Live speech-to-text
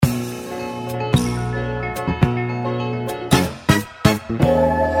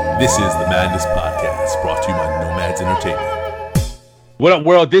This is the Maddness Podcast, brought to you by Nomads Entertainment. What up,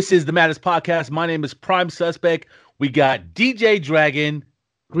 world? This is the Maddness Podcast. My name is Prime Suspect. We got DJ Dragon.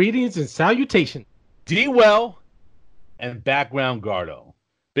 Greetings and salutations. D-Well and Background Gardo.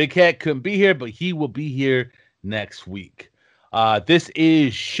 Big Cat couldn't be here, but he will be here next week. This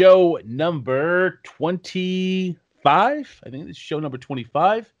is show number 25. I think this is show number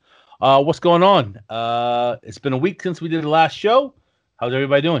 25. What's going on? It's been a week since we did the last show. How's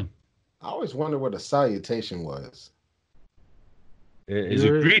everybody doing? I always wonder what a salutation was. Is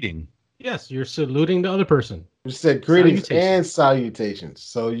it greeting? Yes, you're saluting the other person. You said greetings and salutations.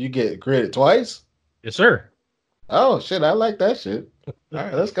 So you get greeted twice? Yes, sir. Oh, shit. I like that shit. All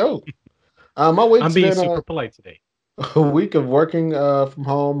right, let's go. I'm being super polite today. A week of working from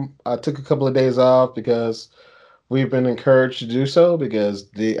home. I took a couple of days off because we've been encouraged to do so because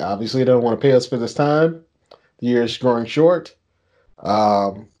they obviously don't want to pay us for this time. The year is growing short.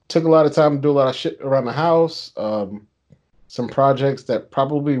 Took a lot of time to do a lot of shit around the house. Some projects that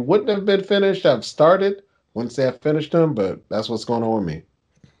probably wouldn't have been finished, I've started. Wouldn't say I finished them, but that's what's going on with me.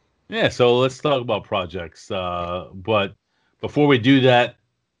 Yeah, so let's talk about projects. But before we do that,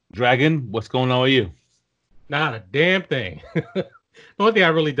 Dragon, what's going on with you? Not a damn thing. The only thing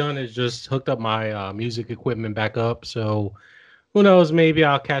I've really done is just hooked up my music equipment back up. So who knows, maybe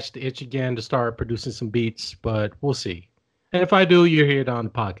I'll catch the itch again to start producing some beats, but we'll see. And if I do, you'll hear it on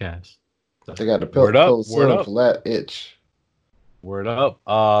the podcast. They got the pill for that itch. Word up.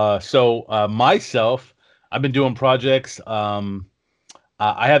 So myself, I've been doing projects. I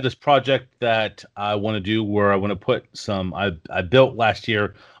have this project that I want to do where I want to put some. I built last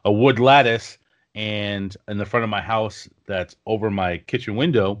year a wood lattice and in the front of my house that's over my kitchen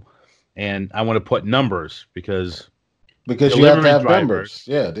window, and I want to put numbers because you have to have numbers.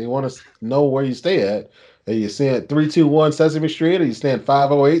 Yeah, they want to know where you stay at. Are you staying 321 Sesame Street? Or you staying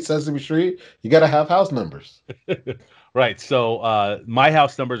 508 Sesame Street? You got to have house numbers. Right. So my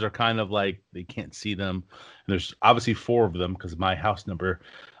house numbers are kind of like they can't see them. And there's obviously 4 of them because my house number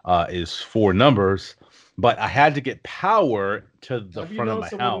is 4 numbers. But I had to get power to the front of my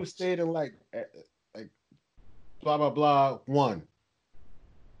house. Who stayed in like blah blah blah 1?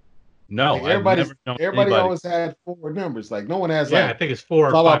 No, like everybody always had 4 numbers. Like no one has. Yeah, I think it's 4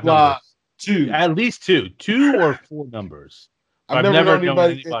 blah or 5 blah blah. numbers. 2. At least 2 or 4 numbers. I've never known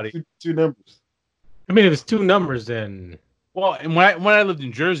anybody. Two numbers. I mean, if it's 2 numbers, then well, and when I lived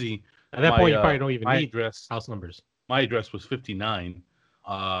in Jersey, at that point you probably don't even need address, house numbers. My address was 59,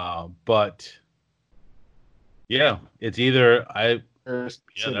 but yeah, it's either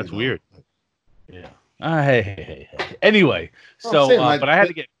that's weird. Yeah. Hey. Anyway, so but I had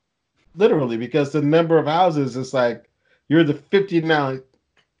to get literally because the number of houses is like you're the 59th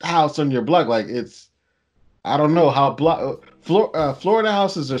house on your block. Like it's, I don't know how Florida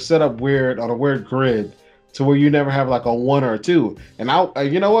houses are set up weird on a weird grid to where you never have like a 1 or a 2. And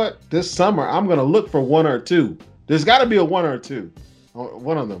you know what? This summer I'm gonna look for 1 or 2. There's got to be a 1 or a 2,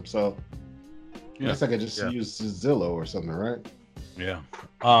 one of them. So I guess I could just use Zillow or something, right? Yeah.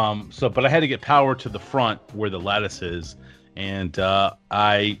 But I had to get power to the front where the lattice is, and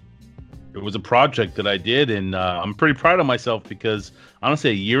it was a project that I did, and I'm pretty proud of myself because honestly,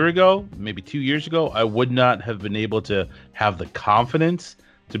 a year ago, maybe 2 years ago, I would not have been able to have the confidence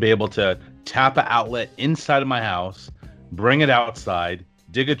to be able to tap an outlet inside of my house, bring it outside,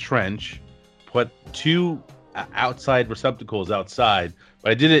 dig a trench, put 2 outside receptacles outside.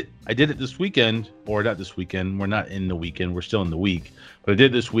 But I did it this weekend, or not this weekend. We're not in the weekend. We're still in the week. But I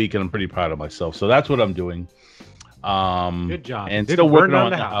did this week, and I'm pretty proud of myself. So that's what I'm doing. Good job. And still working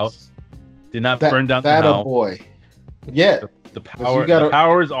on the house. Did not burn down the house. That a boy. Yeah. The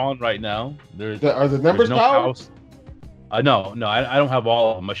power is on right now. Are the numbers powered? No, I don't have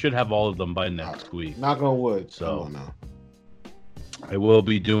all of them. I should have all of them by next week. Knock on wood. So I will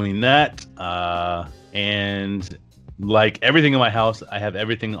be doing that. And like everything in my house, I have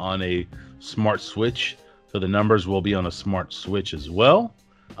everything on a smart switch. So the numbers will be on a smart switch as well.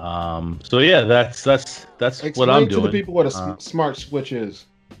 So yeah, that's what I'm doing. Explain to the people what a smart switch is.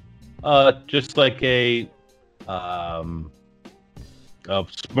 Just like a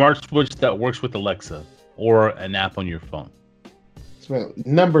smart switch that works with Alexa or an app on your phone. So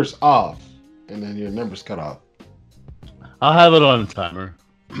numbers off, and then your numbers cut off. I'll have it on a timer.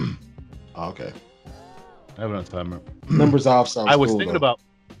 Okay. I have it on a timer. Numbers off sounds cool. I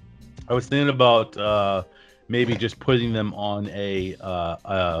was thinking about maybe just putting them on a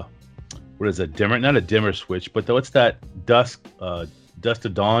what is a dimmer? Not a dimmer switch, but what's that dusk to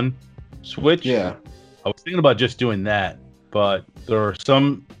dawn switch? Yeah. I was thinking about just doing that, but there are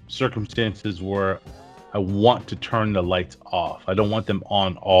some circumstances where I want to turn the lights off. I don't want them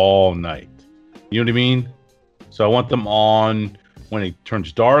on all night. You know what I mean? So I want them on when it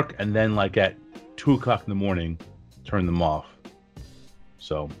turns dark, and then like at 2:00 in the morning, turn them off.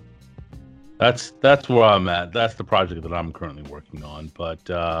 So that's where I'm at. That's the project that I'm currently working on. But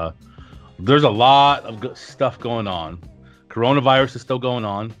there's a lot of stuff going on. Coronavirus is still going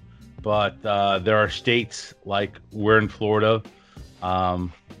on, but there are states like we're in Florida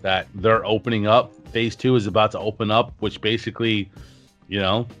that they're opening up. Phase 2 is about to open up, which basically,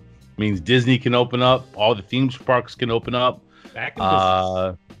 means Disney can open up. All the theme parks can open up. Back in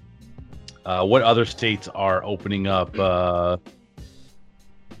business. What other states are opening up?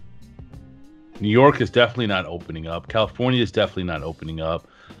 New York is definitely not opening up. California is definitely not opening up.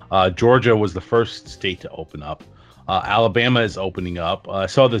 Georgia was the first state to open up. Alabama is opening up. I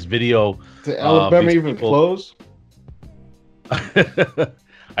saw this video. Did Alabama even close?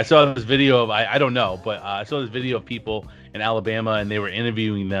 I saw this video of, I don't know, but I saw this video of people in Alabama, and they were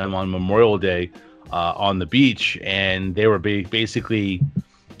interviewing them on Memorial Day on the beach, and they were basically,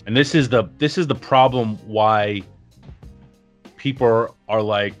 and this is the problem why people are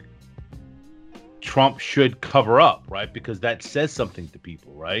like, Trump should cover up, right? Because that says something to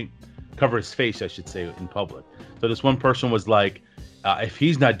people, right? Cover his face, I should say, in public. So this one person was like, if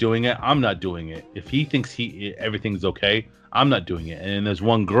he's not doing it, I'm not doing it. If he thinks everything's okay, I'm not doing it. And then there's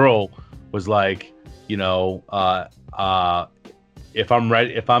one girl was like, if I'm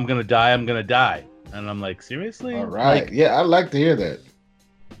gonna die, I'm gonna die. And I'm like, seriously? All right. Like, yeah, I'd like to hear that.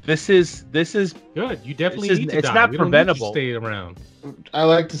 This is good. You definitely need to it's die. not We don't need to preventable. stay around. I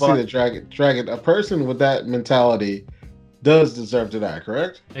like to see the dragon. A person with that mentality does deserve to die,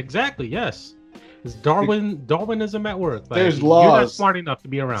 correct? Exactly. Yes. It's Darwinism at work. Like, There's you're not laws, smart enough to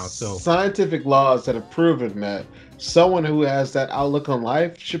be around. So scientific laws that have proven that someone who has that outlook on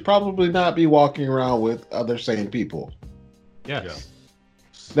life should probably not be walking around with other sane people. yes.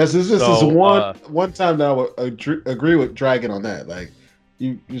 This is one time that I would agree with Dragon on that. Like,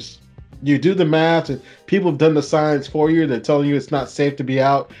 you do the math, and people have done the science for you. They're telling you it's not safe to be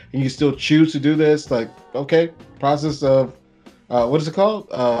out, and you still choose to do this. Like, okay, process of what is it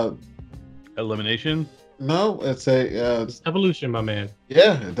called? Elimination? No, it's It's evolution, my man.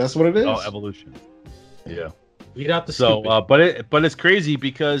 yeah, that's what it is. Oh, evolution. Yeah. Weed out the So, stupid. but it's crazy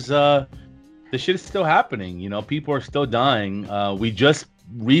because the shit is still happening. People are still dying. We just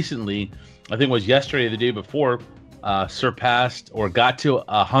recently, I think it was yesterday or the day before, surpassed or got to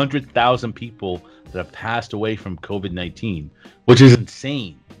 100,000 people that have passed away from COVID-19, which is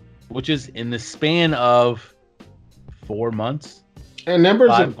insane. Which is in the span of 4 months. And numbers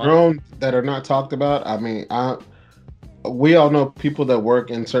 5 have grown that are not talked about. I mean, we all know people that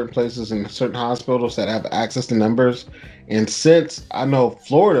work in certain places in certain hospitals that have access to numbers. And since I know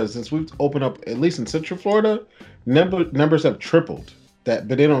Florida, since we've opened up, at least in Central Florida, numbers have tripled. But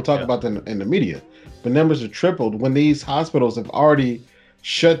they don't talk about them in the media. But numbers have tripled when these hospitals have already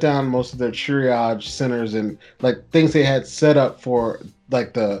shut down most of their triage centers and like things they had set up for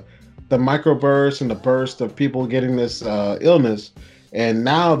like the microburst and the burst of people getting this illness. And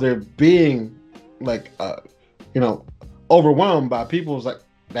now they're being like, overwhelmed by people that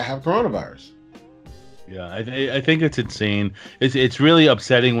have coronavirus. Yeah, I think it's insane. It's really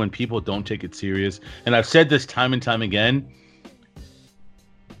upsetting when people don't take it serious. And I've said this time and time again.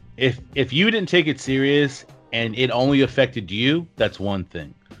 If you didn't take it serious and it only affected you, that's one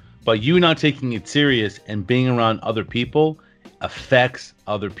thing. But you not taking it serious and being around other people affects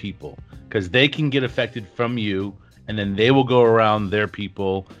other people because they can get affected from you, and then they will go around their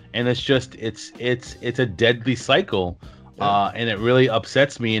people, and it's a deadly cycle. And it really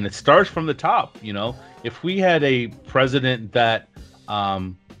upsets me, and it starts from the top. If we had a president that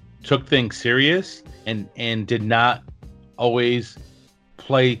took things serious and did not always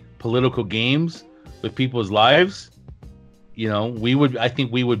play political games with people's lives, I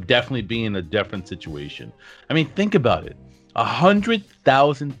think we would definitely be in a different situation. I mean, think about it.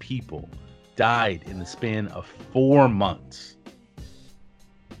 100,000 people died in the span of 4 months.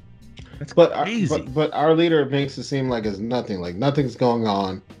 That's crazy. But our leader makes it seem like it's nothing. Like nothing's going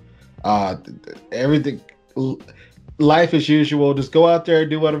on. Everything, life as usual. Just go out there,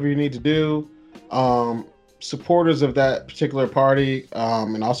 do whatever you need to do. Supporters of that particular party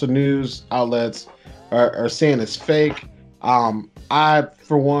and also news outlets are saying it's fake. I,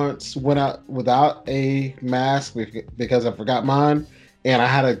 for once, went out without a mask because I forgot mine, and I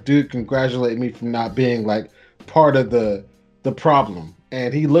had a dude congratulate me for not being like part of the problem.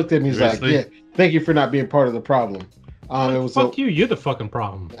 And he looked at me, he's like, "Yeah, thank you for not being part of the problem." It was fuck you. You're the fucking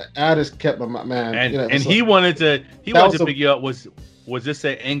problem. I just kept my man. And he wanted to pick you up. Was this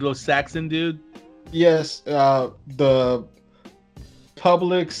an Anglo-Saxon dude? Yes, the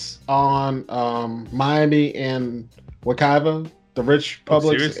Publix on Miami and Wekiva, the rich Oh,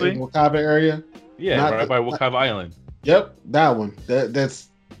 Publix in seriously? Wekiva area. Yeah, Not right the, by Wakava Island. yep, that one. That's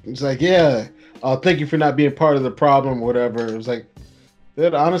it's like, yeah. Thank you for not being part of the problem, or whatever. It was like,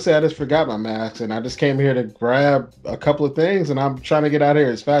 dude, honestly, I just forgot my mask, and I just came here to grab a couple of things, and I'm trying to get out of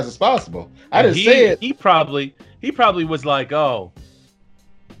here as fast as possible. I And didn't say it. he probably was like, oh,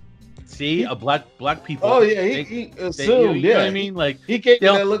 see, He, a black people. oh yeah, they, he you assumed. know what Yeah, I mean? Like, he gave me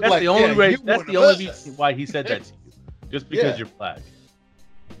that look that's like, the only yeah, way. you That's one the of only us. reason why he said that to you, just because Yeah. you're black.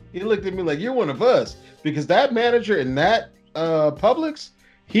 He looked at me like, you're one of us, because that manager in that Publix,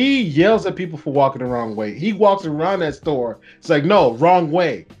 he yells at people for walking the wrong way. He walks around that store. It's like, no, wrong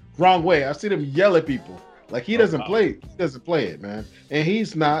way, wrong way. I've seen him yell at people. Like he Oh, doesn't wow. play. He doesn't play it, man. And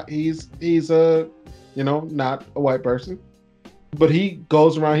he's not. He's not a white person, but he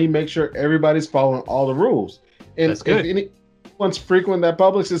goes around. He makes sure everybody's following all the rules. And That's good. if anyone's frequent that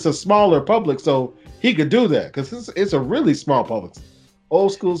Publix, it's a smaller Publix, so he could do that because it's a really small Publix,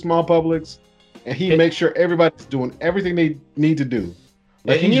 old school small Publix, and he makes sure everybody's doing everything they need to do.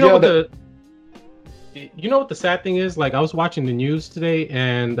 Like And he you know what yelled at, you know what the sad thing is? Like I was watching the news today,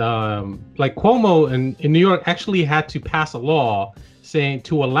 and like Cuomo in New York actually had to pass a law saying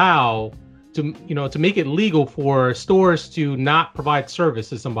to allow to make it legal for stores to not provide service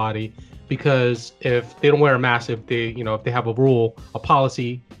to somebody because if they don't wear a mask, if they have a rule, a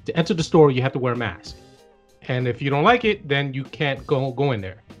policy to enter the store, you have to wear a mask, and if you don't like it, then you can't go in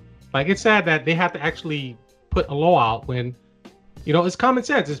there. Like it's sad that they have to actually put a law out when. It's common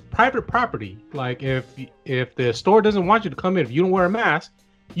sense. It's private property. Like if the store doesn't want you to come in, if you don't wear a mask,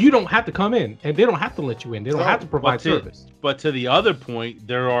 you don't have to come in, and they don't have to let you in. They don't have to provide service. But to the other point,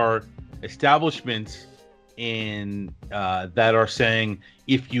 there are establishments in that are saying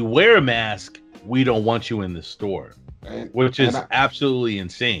if you wear a mask, we don't want you in the store, which is absolutely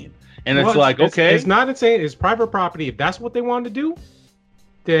insane. And it's like, okay, it's not insane. It's private property. If that's what they want to do,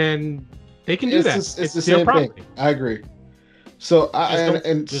 then they can do that. it's the their same property. thing. I agree. So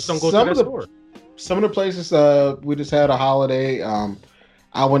Just don't go to that store. Some of the places we just had a holiday.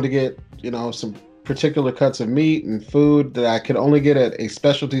 I wanted to get some particular cuts of meat and food that I could only get at a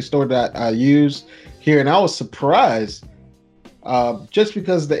specialty store that I use here, and I was surprised just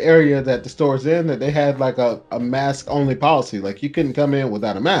because of the area that the store's in that they had like a mask only policy. Like you couldn't come in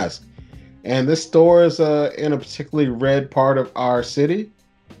without a mask, and this store is in a particularly red part of our city.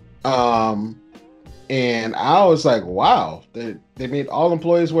 And I was like, wow, they made all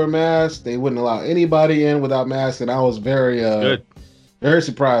employees wear masks. They wouldn't allow anybody in without masks. And I was very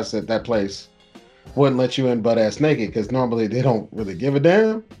surprised that that place wouldn't let you in butt ass naked because normally they don't really give a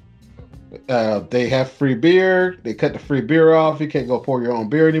damn. They have free beer. They cut the free beer off. You can't go pour your own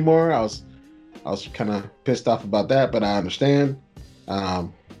beer anymore. I was kind of pissed off about that, but I understand.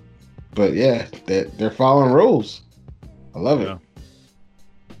 But yeah, they're following rules. I love it.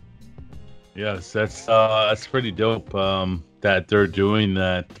 Yes, that's pretty dope that they're doing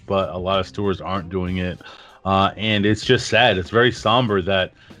that, but a lot of stores aren't doing it, and it's just sad. It's very somber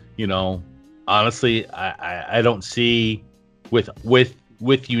that, honestly, I don't see with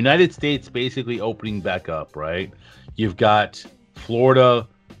United States basically opening back up, right? You've got Florida,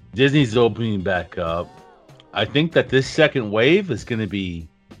 Disney's opening back up. I think that this second wave is going to be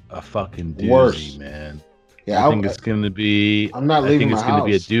a fucking doozy, Worse. man. Yeah, I think it's going to be. I'm not leaving my house. I think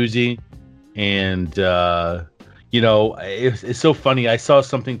it's going to be a doozy. And it's so funny. I saw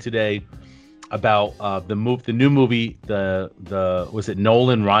something today about the new movie. The was it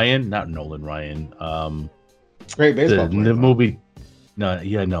Nolan Ryan? Not Nolan Ryan. Great baseball player. The movie. No.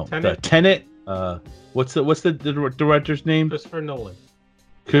 Tenet? The Tenet. What's the director's name? Christopher Nolan.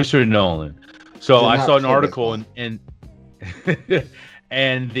 Christopher Nolan. So Did I not saw an play article baseball. and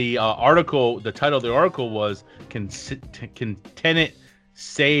and the article. The title of the article was Can Tenet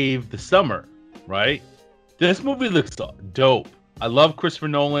save the summer? Right? This movie looks dope. I love Christopher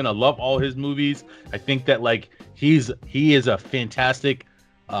Nolan. I love all his movies. I think that he is a fantastic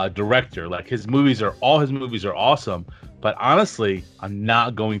director. Like all his movies are awesome. But honestly, I'm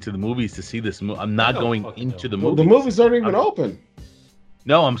not going to the movies to see this movie. I'm not going into the movies. The movies aren't even open.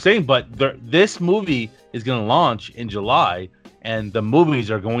 No, I'm saying, but this movie is going to launch in July, and the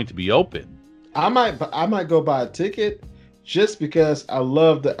movies are going to be open. I might go buy a ticket just because I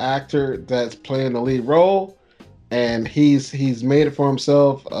love the actor that's playing the lead role, and he's made it for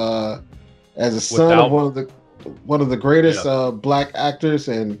himself as a son of one of the greatest black actors,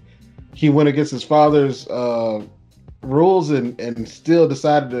 and he went against his father's rules and still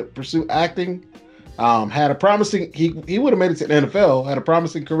decided to pursue acting. Had a promising he would have made it to the NFL, had a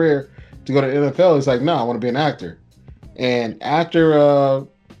promising career to go to the NFL. He's like, no, I want to be an actor. And after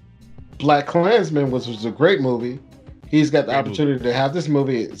Black Klansman, which was a great movie, he's got the opportunity to have this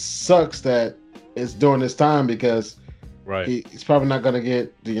movie. It sucks that it's during this time because he's probably not going to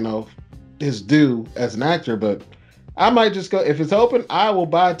get his due as an actor. But I might just go, if it's open, I will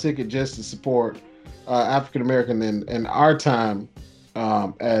buy a ticket just to support African American in our time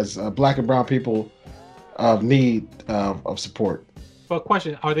as Black and brown people of need of support. But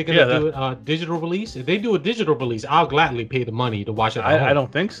question: are they going to do a digital release? If they do a digital release, I'll gladly pay the money to watch it. I don't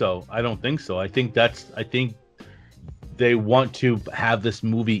think so. I think they want to have this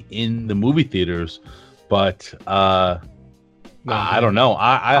movie in the movie theaters, but I don't know.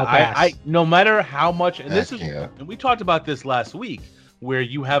 I no matter how much, and and we talked about this last week, where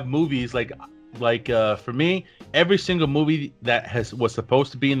you have movies like for me, every single movie that was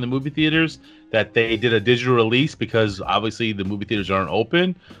supposed to be in the movie theaters that they did a digital release because obviously the movie theaters aren't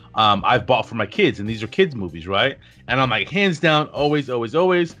open. I've bought for my kids, and these are kids movies, right? And I'm like, hands down, always.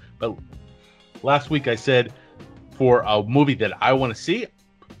 But last week I said, for a movie that I want to see,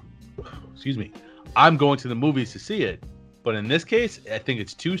 I'm going to the movies to see it. But in this case, I think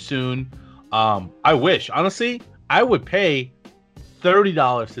it's too soon. I wish, honestly, I would pay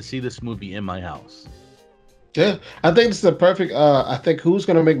 $30 to see this movie in my house. Yeah, I think it's the perfect. I think who's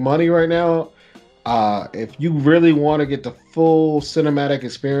going to make money right now. If you really want to get the full cinematic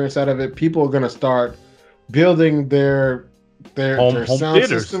experience out of it, people are going to start building their home sound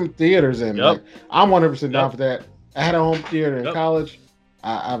system theaters in. Like, I'm 100% down for that. I had a home theater in college.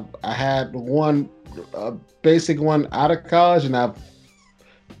 I had one basic one out of college, and I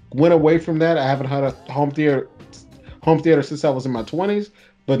went away from that. I haven't had a home theater since I was in my 20s.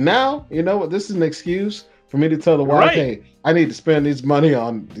 But now, you know what? This is an excuse for me to tell the wife, hey, I need to spend this money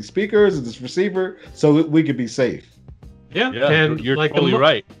on the speakers and this receiver so we could be safe. Yeah, and you're like totally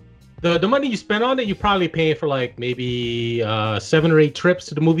right. The money you spend on it, you're probably paying for like maybe 7 or 8 trips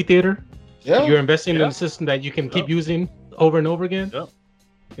to the movie theater. Yeah, you're investing in a system that you can keep using over and over again. Yeah.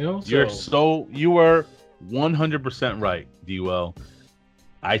 You know, you are 100% right, D-Well.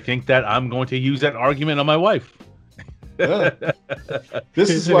 I think that I'm going to use that argument on my wife. Yeah. This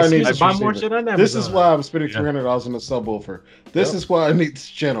is why I need to buy more shit on Amazon. This is why I'm spending $300 on a subwoofer. This is why I need this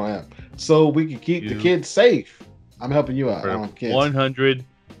channel app, so we can keep the kids safe. I'm helping you out. 100%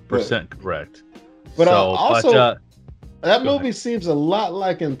 correct. But also, that movie seems a lot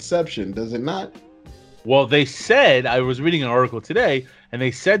like Inception, does it not? Well, they said, I was reading an article today, and they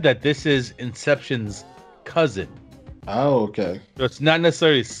said that this is Inception's cousin. Oh, okay. So it's not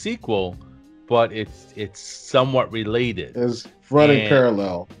necessarily a sequel, but it's somewhat related. It's running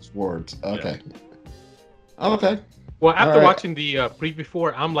parallel words. Okay. Yeah. Okay. Well, after watching the preview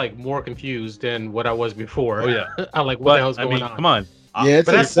for it, I'm like more confused than what I was before. Oh yeah. I'm like, what the hell's going on? Come on. Yeah, it's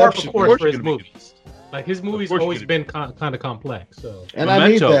but that's part of course for his movies. Like his movies always been kind of complex. So. And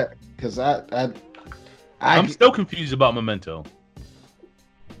Memento. I need that because I'm still confused about Memento.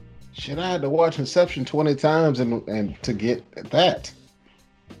 Shit, I had to watch Inception 20 times and to get that.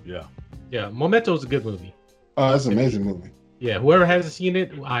 Yeah. Yeah, Memento is a good movie. Oh, that's an amazing movie. Yeah, whoever hasn't seen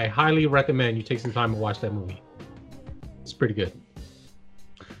it, I highly recommend you take some time and watch that movie. It's pretty good.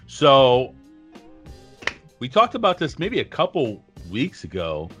 So, we talked about this maybe a couple weeks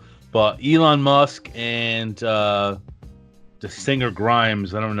ago, but Elon Musk and the singer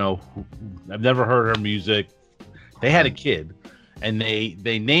Grimes, I don't know, I've never heard her music. They had a kid, and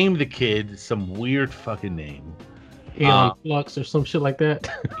they named the kid some weird fucking name. Aeon Flux or some shit like that.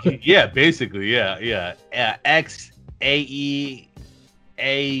 Yeah, basically, yeah.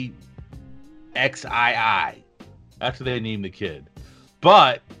 XAEAXII. That's what they named the kid.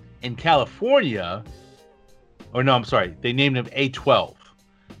 But in California, or no, I'm sorry, they named him A12.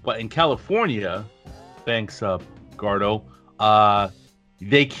 But in California, thanks, Gardo,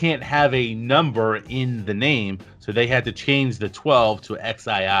 they can't have a number in the name, so they had to change the 12 to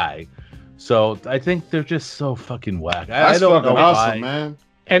XII. So I think they're just so fucking whack. That's I don't fucking know awesome, why. Man.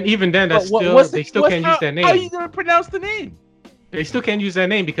 And even then, they still can't use that name. How are you gonna pronounce the name? They still can't use that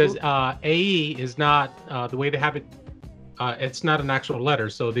name because AE is not the way they have it. It's not an actual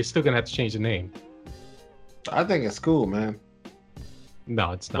letter, so they're still gonna have to change the name. I think it's cool, man.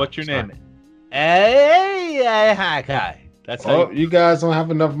 No, it's not. What's your name? Hey, hi. That's you guys don't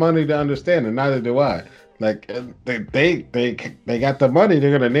have enough money to understand it. Neither do I. Like they got the money.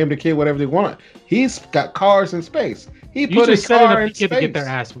 They're gonna name the kid whatever they want. He's got cars in space. He You put just a setting car up in the kid to get their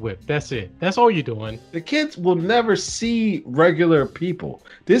space. ass whipped. That's it. That's all you're doing. The kids will never see regular people.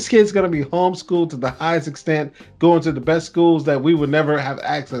 This kid's gonna be homeschooled to the highest extent, going to the best schools that we would never have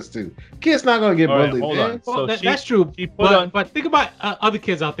access to. Kid's not gonna get All right, bullied, hold man. on. Well, So that's true. she put on. But think about other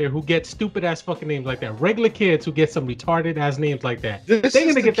kids out there who get stupid ass fucking names like that. Regular kids who get some retarded ass names like that. This They're is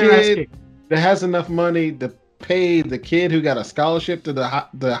gonna the get their ass kid kicked. that has enough money to pay the kid who got a scholarship to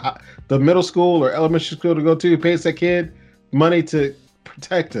the middle school or elementary school to go to. He pays that kid money to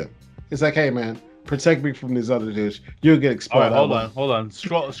protect him. It's like, hey man, protect me from these other dudes. You'll get All expelled. right, hold on.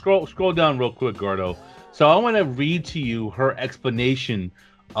 Scroll down real quick, Gordo. So I want to read to you her explanation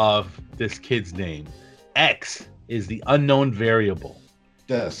of this kid's name. X is the unknown variable.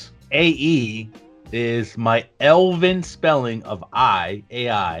 Yes. AE is my elven spelling of AI,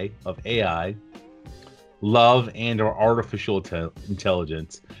 love and or artificial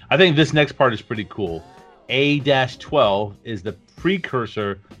intelligence. I think this next part is pretty cool. A-12 is the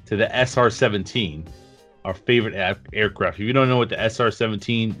precursor to the SR-17, our favorite aircraft. If you don't know what the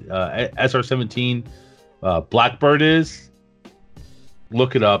SR-17 Blackbird is,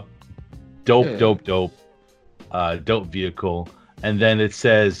 look it up. Dope vehicle. And then it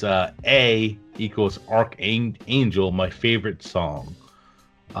says A equals Archangel, my favorite song.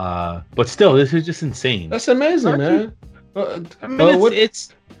 But still, this is just insane. That's amazing, man. I mean,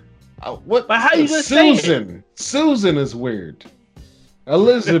 it's what? But how you gonna say Susan? Susan is weird.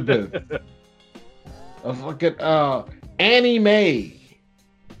 Elizabeth. A fucking Annie Mae.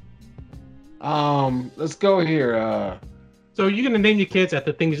 Let's go here. So you're gonna name your kids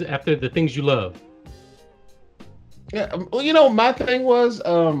after the things you love. Yeah, well, you know, my thing was,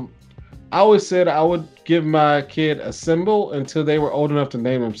 I always said I would give my kid a symbol until they were old enough to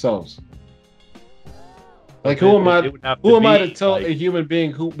name themselves. Like, who am I to tell a human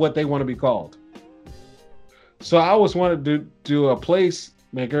being what they want to be called? So I always wanted to do a place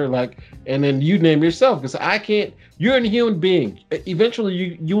maker, like, and then you name yourself, because I can't. You're a human being.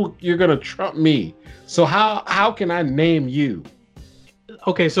 Eventually, you're gonna trump me. So how can I name you?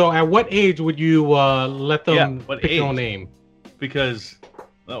 Okay, so at what age would you let them pick your own name? Because,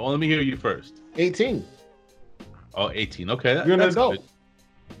 well, let me hear you first. 18. Oh, 18. Okay, You're an that's adult.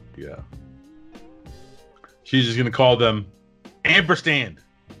 good. Yeah. She's just gonna call them Ampersand.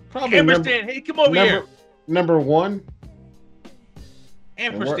 Probably Ampersand, hey, come over here. Number one.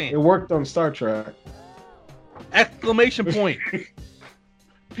 Ampersand. It worked on Star Trek. Exclamation point.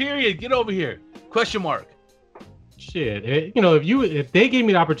 Period. Get over here. Question mark. Shit, if they gave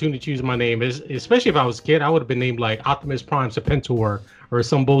me the opportunity to choose my name, especially if I was a kid, I would have been named like Optimus Prime Serpentor or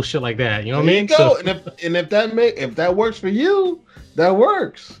some bullshit like that. You know what I mean? Go. So, and if that works for you, that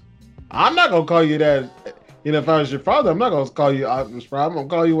works. I'm not gonna call you that. You know, if I was your father, I'm not gonna call you Optimus Prime. I'm gonna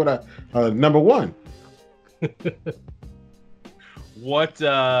call you number one. What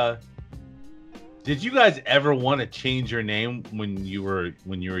did you guys ever want to change your name when you were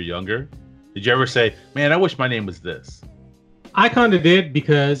younger? Did you ever say, "Man, I wish my name was this"? I kind of did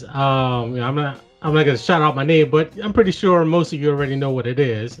because I'm not gonna shout out my name, but I'm pretty sure most of you already know what it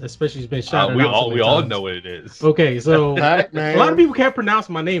is. Especially it's been shouted out. We all know what it is. Okay, so Right, a lot of people can't pronounce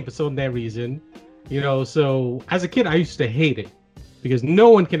my name for some damn reason. You know, so as a kid, I used to hate it because no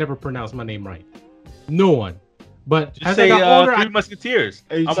one can ever pronounce my name right. No one. But Just as say I got older, Three Musketeers.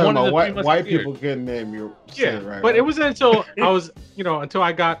 Are you I'm talking one of about the Three white Musketeers. people couldn't name your right? but it wasn't until until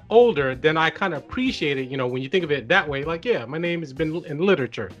I got older, then I kind of appreciated, when you think of it that way, like, yeah, my name has been in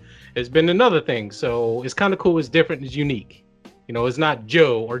literature. It's been another thing. So it's kind of cool. It's different. It's unique. It's not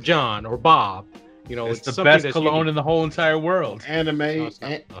Joe or John or Bob. It's the best cologne in the whole entire world. Anime.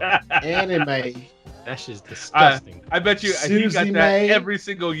 That's just disgusting. I bet you he got that May. every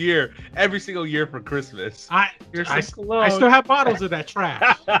single year for Christmas. I still have bottles of that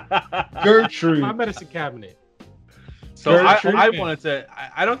trash. Gertrude. My medicine cabinet. So Gertrude. I wanted to.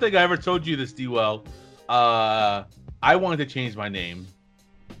 I don't think I ever told you this, D-Well. I wanted to change my name,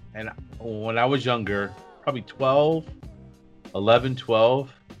 and when I was younger, probably 12,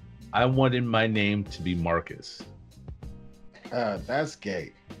 I wanted my name to be Marcus. That's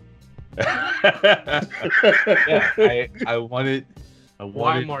gay. Yeah, I wanted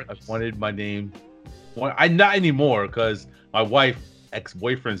my name. I not anymore because my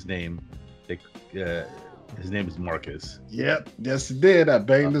ex-boyfriend's name, his name is Marcus. Yep, yes, it did. I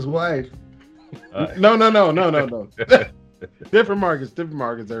banged his wife. No. Different Marcus,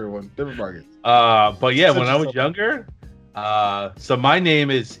 everyone. Different Marcus. But yeah, when I was younger, so my name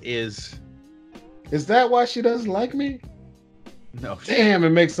is. Is that why she doesn't like me? No. Damn, it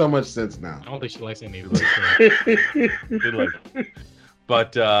makes so much sense now. I don't think she likes any of Good luck.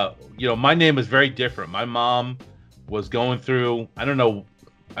 But my name is very different. My mom was going through. I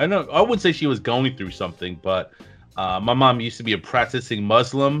wouldn't say she was going through something, but my mom used to be a practicing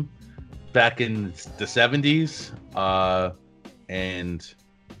Muslim back in the 70s, and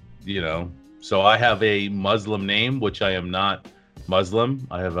so I have a Muslim name, which I am not Muslim.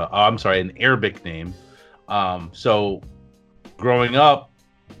 I have an Arabic name. So growing up,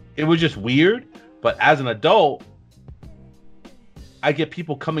 it was just weird. But as an adult, I get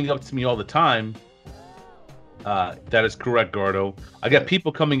people coming up to me all the time. That is correct, Gardo. I get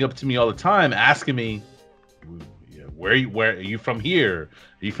people coming up to me all the time asking me, where are you from here?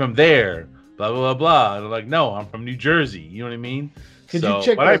 Are you from there? Blah, blah, blah, blah. And I'm like, no, I'm from New Jersey. You know what I mean? Could you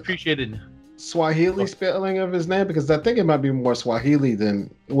check I appreciated Swahili spelling of his name? Because I think it might be more Swahili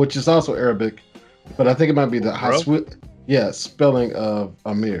which is also Arabic, but I think it might be the spelling of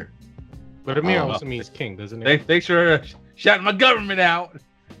Amir. But Amir also means king, doesn't it? Thanks for shouting my government out.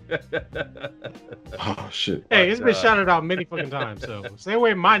 Oh shit! Hey, it's been shouted out many fucking times. So same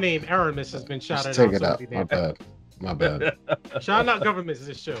way my name Aramis has been shouted out. Take it out. My bad. Shouting out governments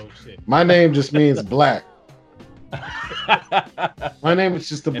this show. Shit. My name just means black. My name is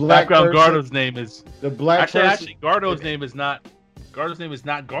just the black background. person. Gardo's name is the black person. Actually, Gardo's name is not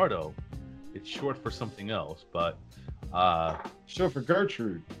Gardo. It's short for something else, but short for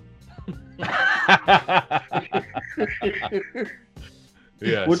Gertrude.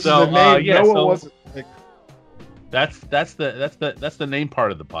 Yeah, which is the name Noah wasn't. That's the name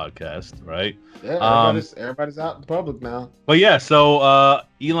part of the podcast, right? Yeah, everybody's out in public now. But yeah, so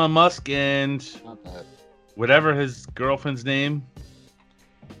Elon Musk and whatever his girlfriend's name,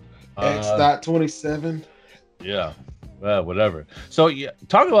 X.27. Yeah, whatever. So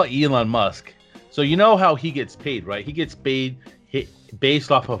talking about Elon Musk, so you know how he gets paid, right? He gets paid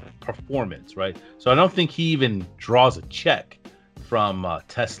based off of performance, right? So I don't think he even draws a check from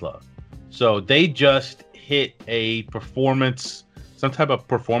Tesla. So they just hit some type of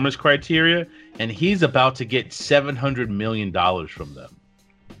performance criteria, and he's about to get $700 million from them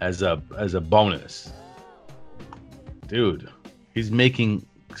as a bonus. Dude, he's making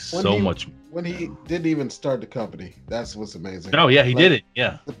so much. When he didn't even start the company, that's what's amazing. Oh yeah, he did it.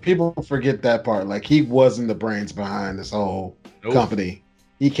 Yeah, people forget that part. Like, he wasn't the brains behind this whole company.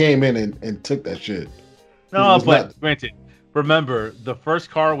 He came in and took that shit. No, but granted, remember the first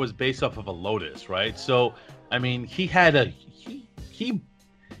car was based off of a Lotus, right? So I mean, he granted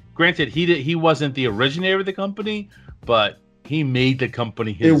he wasn't the originator of the company, but he made the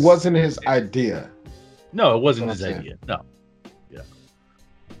company his. It wasn't his idea. No, it wasn't his idea. No. Yeah.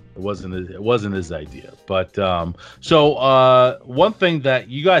 It wasn't his idea. But so one thing that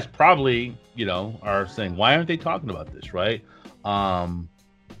you guys probably, are saying, why aren't they talking about this, right? And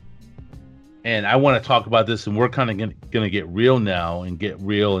I want to talk about this, and we're kind of gonna get real now and get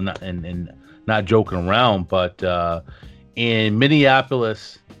real and not joking around. But in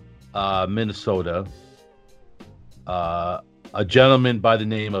Minneapolis, Minnesota, a gentleman by the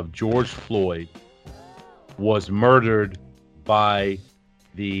name of George Floyd was murdered by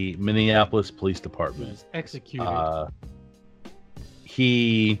the Minneapolis Police Department. He was executed.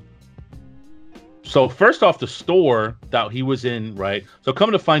 So first off, the store that he was in, right? So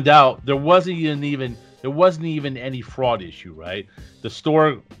come to find out, there wasn't even any fraud issue, right? The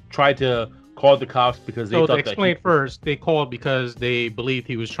store tried to call the cops because they thought first, they called because they believed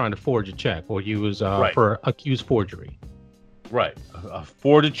he was trying to forge a check, or he was for accused forgery. Right,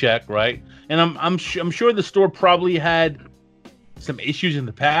 forge a check, right? And I'm sure the store probably had some issues in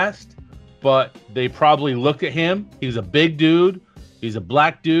the past, but they probably looked at him. He was a big dude. He's a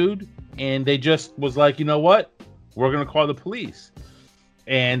black dude. And they just was like, you know what? We're going to call the police.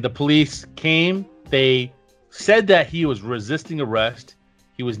 And the police came. They said that he was resisting arrest.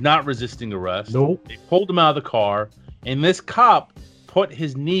 He was not resisting arrest. Nope. They pulled him out of the car. And this cop put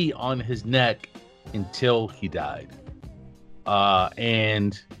his knee on his neck until he died.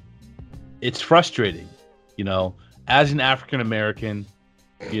 And it's frustrating, as an African American,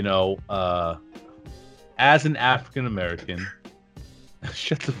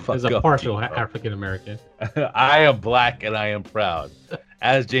 shut the fuck up. As a partial African American. I am black and I am proud.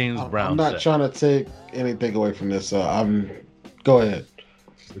 As James Brown said. I'm not trying to take anything away from this, so go ahead.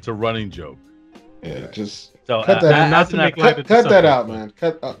 It's a running joke. Yeah, just so, cut that cut that out, man.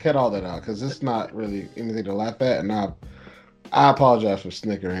 Cut all that out, because it's not really anything to laugh at, and I apologize for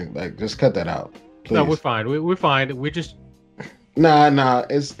snickering. Like, just cut that out, please. No, we're fine. We're fine. We're just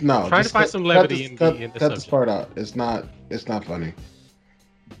it's no. Trying to find some levity in the cut this part out. It's not funny.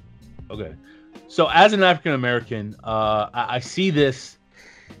 Okay, So as an African American, I see this,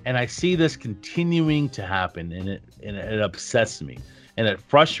 and I see this continuing to happen, and it upsets me, and it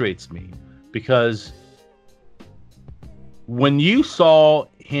frustrates me, because when you saw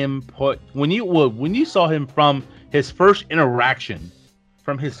him when you saw him from his first interaction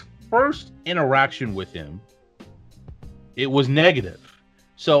with him, it was negative.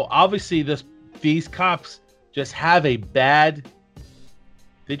 So obviously these cops just have a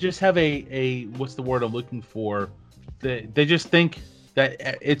what's the word I'm looking for? They just think that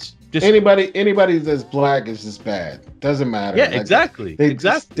it's just anybody that's black is just bad. Doesn't matter. Yeah, like, exactly.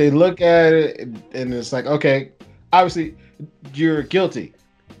 They look at it and it's like, okay, obviously you're guilty.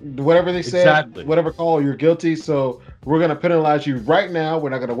 Whatever they said, whatever call, you're guilty. So we're gonna penalize you right now.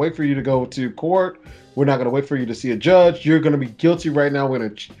 We're not gonna wait for you to go to court. We're not gonna wait for you to see a judge. You're gonna be guilty right now. We're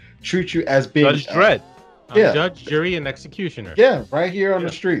gonna treat you as being Judge Dredd. Judge, jury, and executioner. Yeah, right here on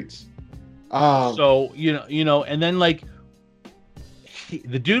the streets. So you know, and then like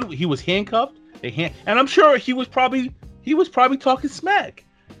the dude, he was handcuffed. And I'm sure he was probably talking smack,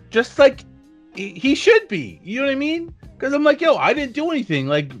 just like he should be. You know what I mean? Because I'm like, yo, I didn't do anything.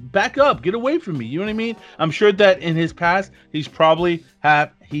 Like, back up, get away from me. You know what I mean? I'm sure that in his past, he probably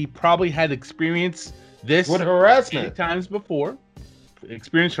had experienced this with harassment many times before.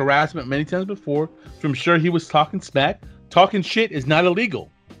 Experienced harassment many times before. So I'm sure he was talking smack. Talking shit is not illegal.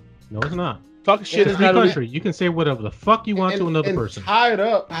 No, it's not. Talking shit is not illegal. You can say whatever the fuck you want to another person. Tied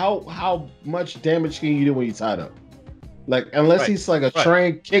up, how much damage can you do when you tied up? Like, unless he's like a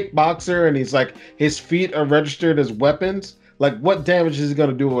trained kickboxer and he's like his feet are registered as weapons, like what damage is he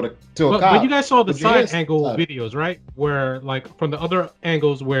gonna do to a cop? But you guys saw the side angle videos, right? Where like from the other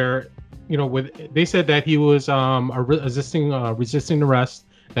angles where they said that he was resisting arrest,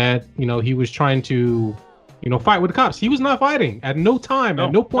 that he was trying to fight with the cops. He was not fighting at no time.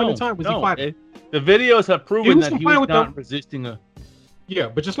 At no point in time was he fighting. The videos have proven that he was not resisting Yeah,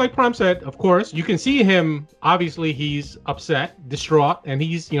 but just like Prime said, of course, you can see him. Obviously, he's upset, distraught, and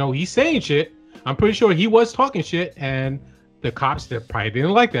he's saying shit. I'm pretty sure he was talking shit, and the cops that probably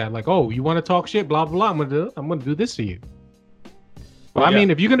didn't like that. Like, oh, you want to talk shit? Blah blah blah. I'm gonna do this to you. Well, I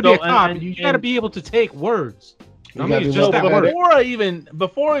mean, if you're gonna be a cop, you gotta be able to take words. Before I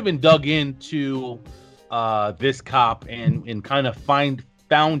even dug into this cop and kind of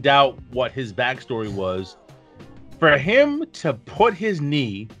found out what his backstory was. For him to put his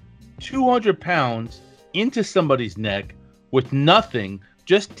knee 200 pounds into somebody's neck with nothing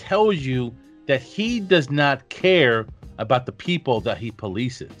just tells you that he does not care about the people that he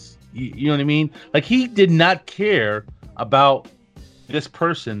polices. You know what I mean? Like, he did not care about this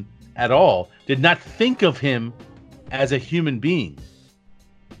person at all. Did not think of him as a human being.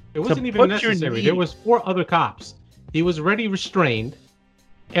 It wasn't even necessary. There was 4 other cops. He was already restrained.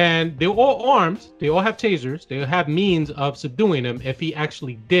 And they were all armed. They all have tasers. They have means of subduing him if he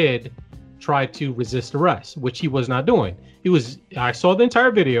actually did try to resist arrest, which he was not doing. I saw the entire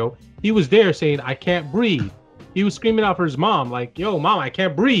video. He was there saying, I can't breathe. He was screaming out for his mom, like, yo, mom, I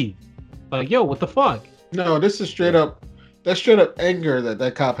can't breathe. Like, yo, what the fuck? No, this is straight up anger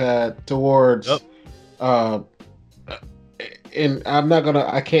that cop had towards, and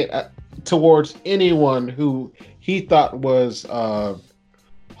towards anyone who he thought was,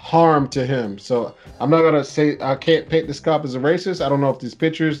 harm to him. So I'm not gonna say, I can't paint this cop as a racist. I don't know if these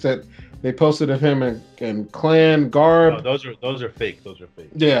pictures that they posted of him in Klan garb. No, those are fake. Those are fake.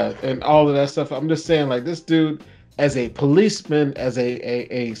 Yeah, and all of that stuff. I'm just saying, like, this dude, as a policeman, as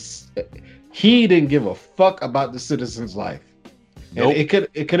he didn't give a fuck about the citizen's life. Nope. And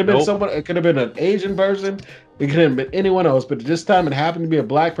it could have been someone. It could have been an Asian person. It could have been anyone else. But at this time, it happened to be a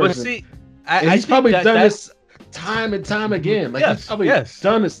black person. But see, he's probably done this time and time again. Like, he's probably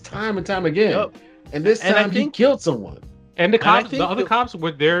done this time and time again. Yep. And this time he killed someone. And the other cops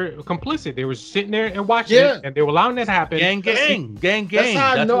were there complicit. They were sitting there and watching it, and they were allowing that to happen. Gang. That's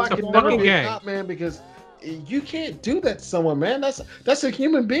how I know I can never be a cop, man, because you can't do that to someone, man. That's a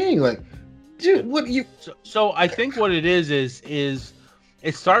human being. Like, dude, what you? So I think what it is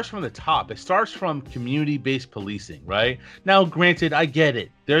it starts from the top. It starts from community-based policing, right? Now, granted, I get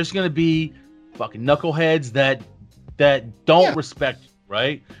it. There's gonna be fucking knuckleheads that don't respect,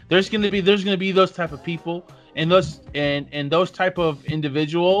 right? There's gonna be those type of people, and those type of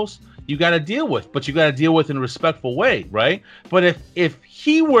individuals you got to deal with, but you got to deal with in a respectful way, right? But if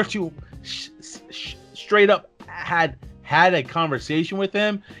he were to straight up had a conversation with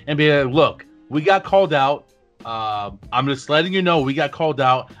him and be like, look, we got called out. I'm just letting you know we got called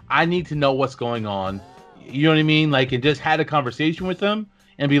out. I need to know what's going on. You know what I mean? Like, and just had a conversation with him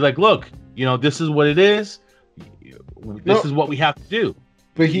and be like, look, this is what it is. This is what we have to do.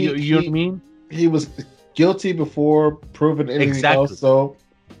 But you know what I mean? he was guilty before proven anything else. So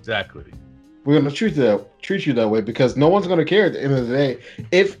exactly, we're gonna treat you that way because no one's gonna care at the end of the day.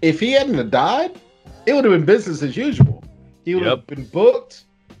 If he hadn't have died, it would have been business as usual. He would have been booked,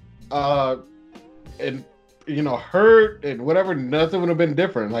 and hurt and whatever. Nothing would have been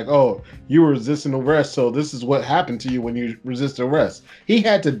different. Like, oh, you were resisting arrest, so this is what happened to you when you resist arrest. He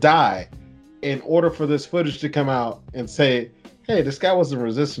had to die in order for this footage to come out and say, hey, this guy wasn't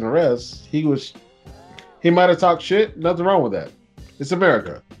resisting arrest. He might have talked shit. Nothing wrong with that. It's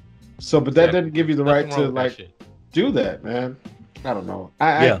America. So, but that didn't give you the right to do that, man. I don't know.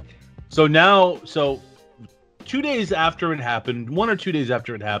 So 2 days after it happened, 1 or 2 days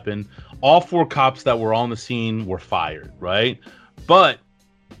after it happened, all 4 cops that were on the scene were fired, right? But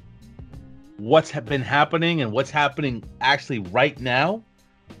what's been happening and what's happening actually right now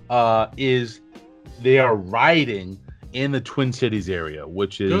is they are rioting in the Twin Cities area,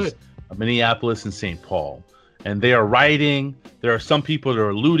 which is Minneapolis and St. Paul. And they are rioting. There are some people that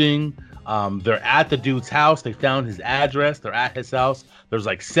are looting. They're at the dude's house. They found his address. They're at his house. There's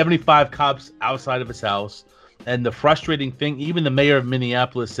like 75 cops outside of his house. And the frustrating thing, even the mayor of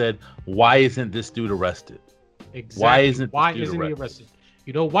Minneapolis said, why isn't this dude arrested? Exactly. Why isn't he arrested?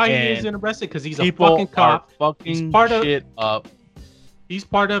 You know why he isn't arrested? Because he's a fucking cop. He's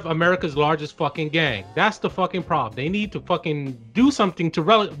part of America's largest fucking gang. That's the fucking problem. They need to fucking do something to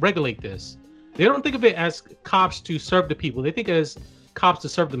regulate this. They don't think of it as cops to serve the people. They think as cops to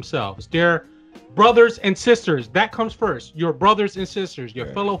serve themselves. They're brothers and sisters. That comes first. Your brothers and sisters, your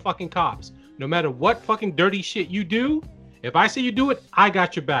fellow fucking cops. No matter what fucking dirty shit you do, if I say you do it, I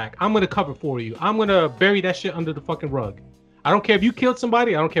got your back. I'm going to cover for you. I'm going to bury that shit under the fucking rug. I don't care if you killed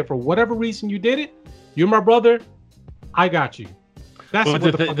somebody. I don't care for whatever reason you did it. You're my brother. I got you. That's what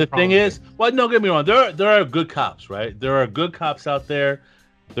the thing is. Well, don't get me wrong. There are good cops, right? There are good cops out there.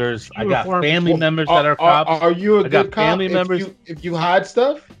 I got family members that are cops. Are you a good cop family members if you hide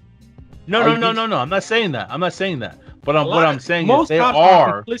stuff? No. I'm not saying that. But what I'm saying is they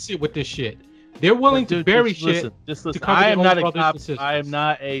are complicit with this shit. They're willing to bury shit. Listen. I am not a cop. I am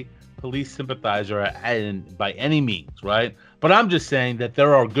not a police sympathizer by any means, right? But I'm just saying that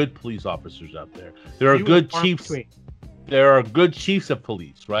there are good police officers out there. There are good chiefs. There are good chiefs of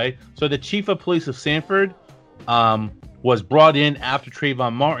police, right? So the chief of police of Sanford was brought in after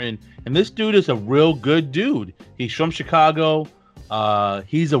Trayvon Martin, and this dude is a real good dude. He's from Chicago.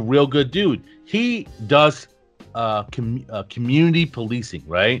 He's a real good dude. He does community policing,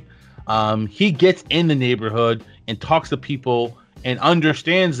 right? He gets in the neighborhood and talks to people and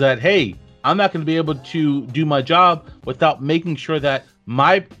understands that, hey, I'm not going to be able to do my job without making sure that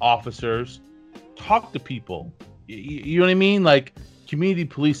my officers talk to people. You know what I mean? Like community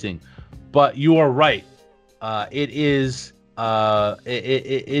policing. But you are right. It is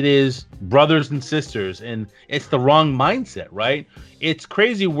brothers and sisters, and it's the wrong mindset, right? It's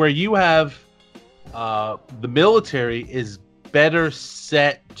crazy where you have the military is better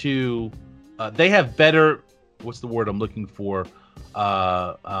set to they have better, what's the word I'm looking for?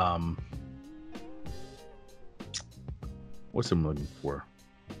 What's I'm looking for?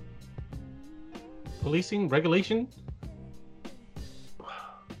 Policing regulation?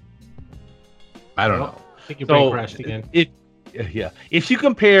 I don't know. I think your brain crashed again. If you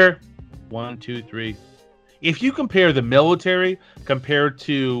compare 1, 2, 3, if you compare the military compared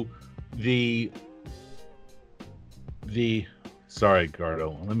to the sorry,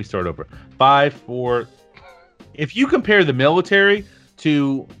 Gardo, let me start over. 5, 4. If you compare the military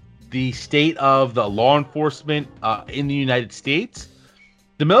to the state of the law enforcement in the United States,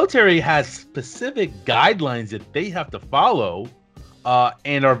 the military has specific guidelines that they have to follow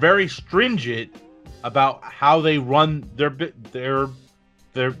and are very stringent about how they run their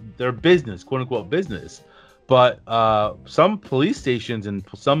business, quote unquote business. But some police stations and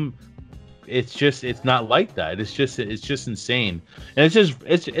some, it's not like that. It's just insane, and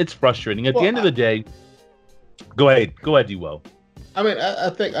it's frustrating. At the end of the day, go ahead, D-Well. I mean, I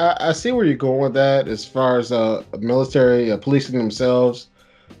think I see where you're going with that as far as military policing themselves.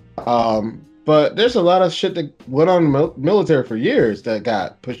 But there's a lot of shit that went on in the military for years that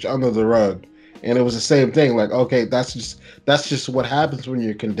got pushed under the rug, and it was the same thing. Like, okay, that's just what happens when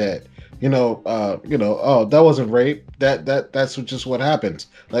you're a cadet. Oh, that wasn't rape. That's just what happens.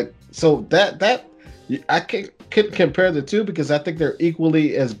 Like, so that I can't compare the two because I think they're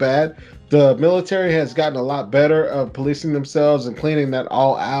equally as bad. The military has gotten a lot better of policing themselves and cleaning that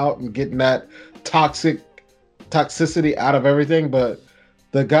all out and getting that toxicity out of everything. But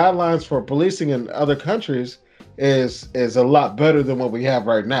the guidelines for policing in other countries is a lot better than what we have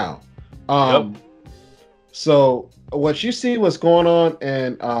right now. So what you see what's going on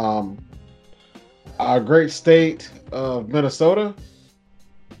in our great state of Minnesota.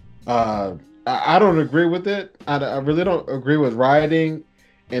 I don't agree with it. I really don't agree with rioting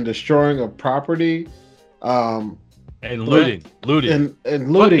and destroying of property. And looting.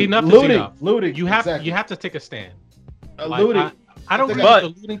 And looting. You have to take a stand. Looting. I don't agree with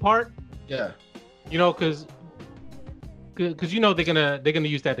the looting part. Yeah. Because they're gonna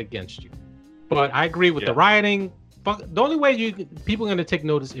use that against you. But I agree with the rioting. The only way people are gonna take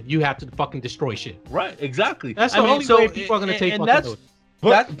notice if you have to fucking destroy shit. Right. Exactly. That's the only way people are gonna take fucking notice.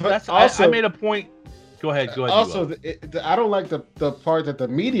 But also, I made a point. Go ahead. Also, I don't like the part that the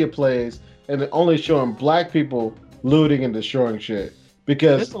media plays and only showing black people looting and destroying shit,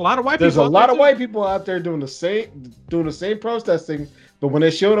 because there's a lot of white people out there doing the same protesting, but when they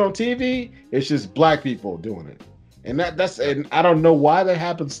show it on TV, it's just black people doing it, and and I don't know why that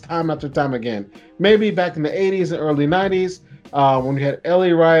happens time after time again. Maybe back in the 80s and early 90s, when we had LA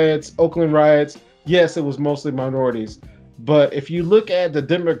riots, Oakland riots, yes, it was mostly minorities. But if you look at the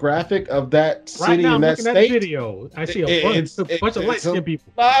demographic of that city and that state, video, I see a bunch of light-skinned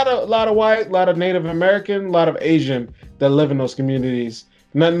people. A lot of white, a lot of Native American, a lot of Asian that live in those communities.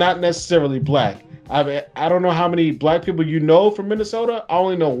 Not necessarily black. I don't know how many black people you know from Minnesota. I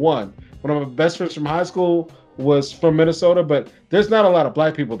only know one. One of my best friends from high school was from Minnesota, but there's not a lot of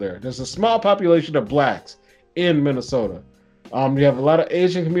black people there. There's a small population of blacks in Minnesota. You have a lot of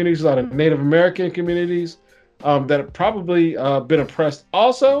Asian communities, a lot of Native American communities. That have probably been oppressed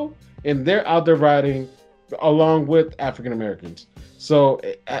also, and they're out there rioting along with African Americans. So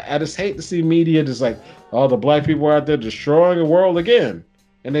I just hate to see media just like, oh, the black people are out there destroying the world again,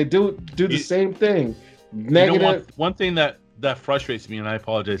 and they do the same thing. Negative. One thing that frustrates me, and I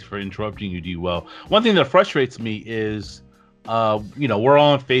apologize for interrupting you, D-Well. One thing that frustrates me is, we're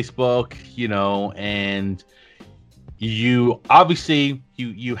on Facebook, and you obviously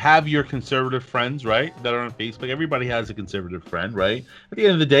you have your conservative friends, right, that are on Facebook. Everybody has a conservative friend, right? At the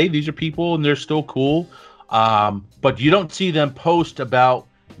end of the day, these are people and they're still cool, but you don't see them post about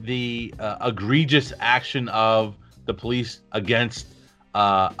the egregious action of the police against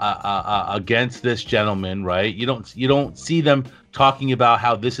this gentleman, right? You don't see them talking about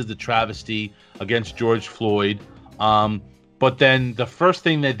how this is a travesty against George Floyd, but then the first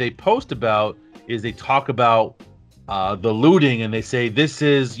thing that they post about is they talk about the looting, and they say this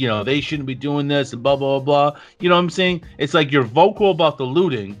is, they shouldn't be doing this and blah, blah, blah, blah. You know what I'm saying? It's like you're vocal about the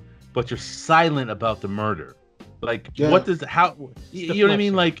looting, but you're silent about the murder. Like, what does, how, you know what I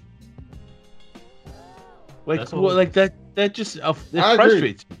mean? Like that just it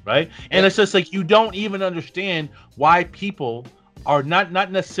frustrates me, right? And it's just like, you don't even understand why people are not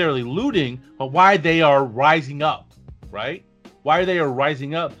necessarily looting, but why they are rising up, right? Why they are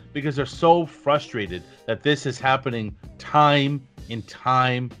rising up? Because they're so frustrated that this is happening time and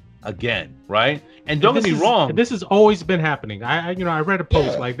time again, right? And don't get me wrong, this has always been happening. I read a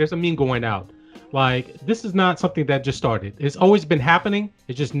post, like, there's a meme going out, like, this is not something that just started. It's always been happening.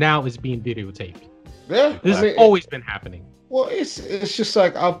 It's just now it's being videotaped. Yeah, this has always been happening. Well, it's just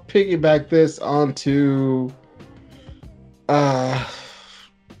like, I'll piggyback this onto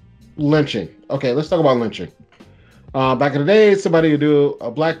lynching. Okay, let's talk about lynching. Back in the day,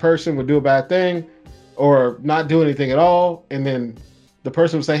 a black person would do a bad thing or not do anything at all, and then the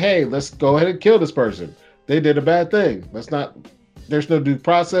person would say, hey, let's go ahead and kill this person. They did a bad thing. There's no due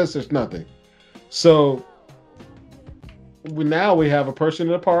process, there's nothing. So now we have a person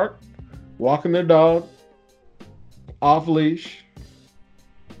in the park walking their dog off leash,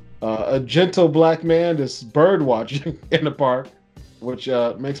 a gentle black man just bird watching in the park, which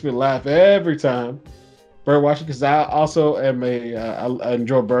makes me laugh every time. Bird watching, because I also am I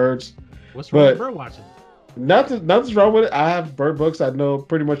enjoy birds. What's wrong with bird watching? Nothing's wrong with it. I have bird books. I know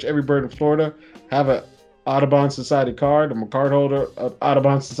pretty much every bird in Florida. I have an Audubon Society card. I'm a card holder of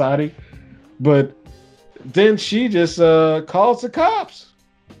Audubon Society. But then she just calls the cops.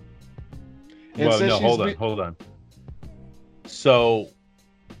 Well, no, hold on. So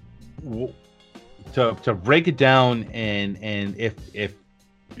to break it down, and if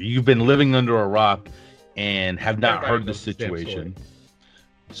you've been living under a rock and have not heard the situation.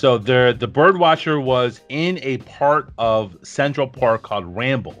 So the bird watcher was in a part of Central Park called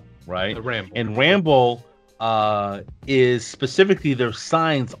Ramble, right? The Ramble. And Ramble is specifically, there's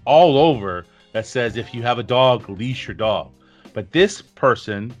signs all over that says, if you have a dog, leash your dog. But this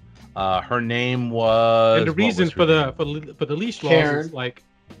person, her name was, and the reason for the leash laws is like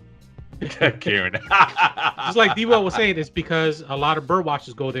Karen. Just like D-Well was saying, it's because a lot of bird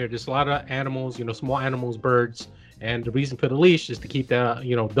watchers go there. There's a lot of animals, small animals, birds, and the reason for the leash is to keep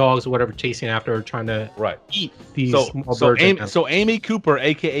the dogs or whatever chasing after or trying to eat these small birds. So Amy Cooper,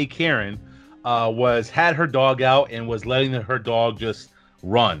 aka Karen, had her dog out and was letting her dog just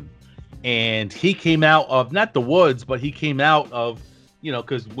run. And he came out of not the woods, but he came out of,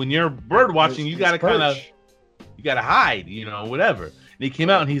 because when you're bird watching, you got to hide, whatever. And he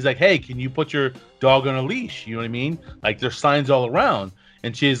came out and he's like, "Hey, can you put your dog on a leash?" You know what I mean? Like there's signs all around.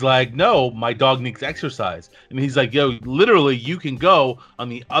 And she's like, "No, my dog needs exercise." And he's like, "Yo, literally, you can go on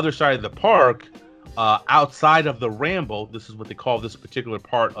the other side of the park, outside of the ramble. This is what they call this particular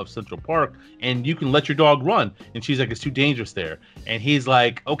part of Central Park, and you can let your dog run." And she's like, "It's too dangerous there." And he's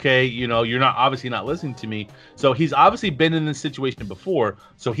like, "Okay, you're obviously not listening to me." So he's obviously been in this situation before.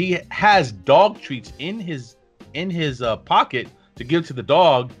 So he has dog treats in his pocket to give to the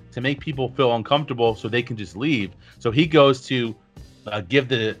dog to make people feel uncomfortable, so they can just leave. So he goes to give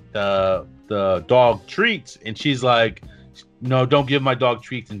the dog treats, and she's like, "No, don't give my dog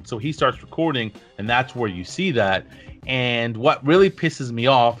treats." And so he starts recording, and that's where you see that. And what really pisses me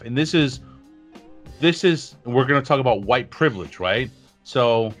off, and this is we're going to talk about white privilege, right?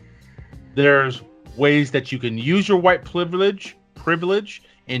 So there's ways that you can use your white privilege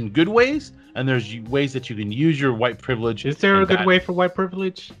in good ways, and there's ways that you can use your white privilege. Is there a good way for white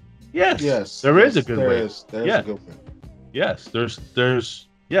privilege? Yes, there is a good way. There is a good way. Yes, there's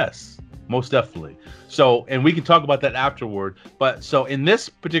yes, most definitely. So, and we can talk about that afterward. But so in this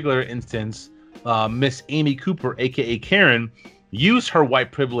particular instance, Miss Amy Cooper, aka Karen, used her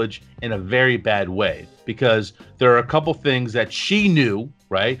white privilege in a very bad way, because there are a couple things that she knew,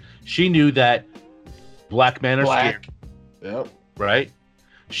 right? She knew that black men are scared. Yep. Right?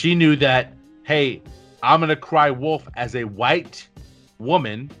 She knew that, hey, I'm gonna cry wolf as a white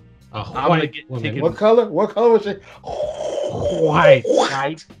woman. I'm gonna get taken. What color was she? White.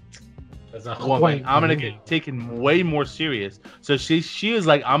 As a woman, I'm gonna get taken way more serious. So she is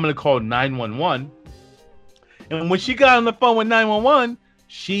like, "I'm gonna call 911." And when she got on the phone with 911,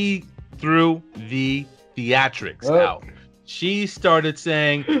 she threw the theatrics out. She started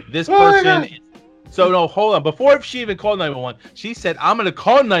saying, "This person." So no, hold on. Before she even called 911, she said, "I'm gonna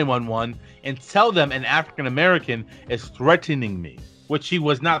call 911 and tell them an African American is threatening me," which she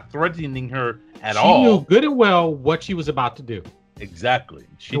was not threatening her at all. She knew good and well what she was about to do. Exactly.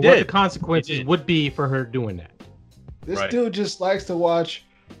 She did. What the consequences would be for her doing that. This dude just likes to watch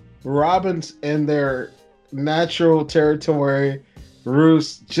robins in their natural territory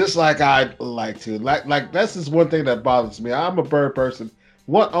roost, just like I'd like to. Like that's just one thing that bothers me. I'm a bird person.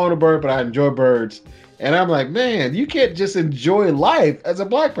 Won't own a bird, but I enjoy birds. And I'm like, man, you can't just enjoy life as a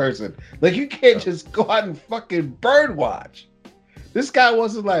black person. Like, you can't just go out and fucking bird watch. This guy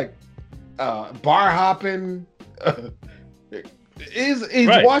wasn't like bar hopping. He's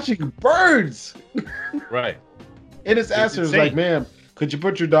watching birds. Right. And his answer is like, "Ma'am, could you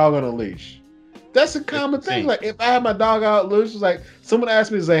put your dog on a leash?" That's a common thing. Like, if I have my dog out loose, it's like someone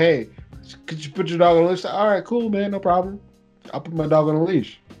asked me to say, "Hey, could you put your dog on a leash?" All right, cool, man, no problem. I'll put my dog on a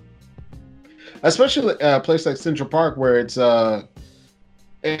leash. Especially a place like Central Park, where it's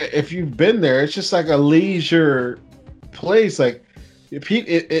if you've been there, it's just like a leisure place. Like, if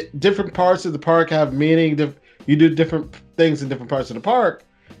different parts of the park have meaning, you do different things in different parts of the park,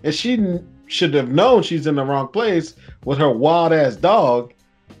 and she should have known she's in the wrong place with her wild ass dog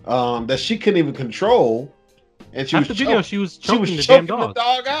that she couldn't even control, and she was choking the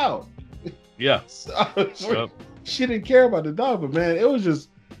dog out. Yeah. So, she didn't care about the dog, but man, it was just,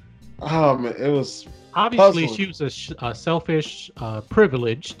 it was obviously puzzling. She was a selfish,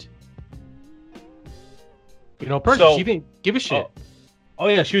 privileged, person. So, she didn't give a shit. Oh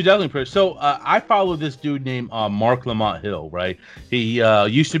yeah, she was definitely privileged. So I follow this dude named Mark Lamont Hill, right? He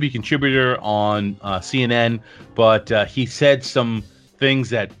used to be a contributor on CNN, but he said some things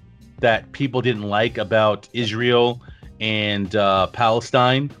that people didn't like about Israel and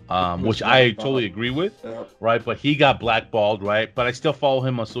Palestine, which I totally agree with, right? But he got blackballed, right? But I still follow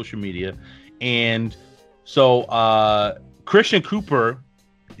him on social media. And so Christian Cooper,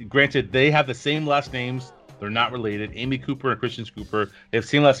 granted, they have the same last names. They're not related. Amy Cooper and Christian Cooper, they have the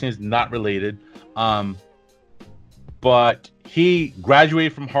same last names, not related. But he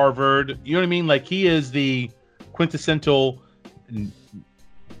graduated from Harvard. You know what I mean? Like, he is the quintessential,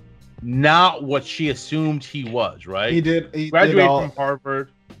 not what she assumed he was, right? He graduated from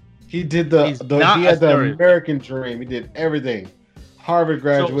Harvard. He did he had the American dream. He did everything. Harvard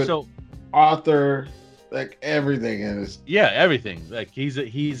graduate, author, like everything in his. Yeah, everything. Like, he's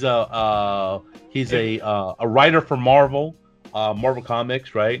a writer for Marvel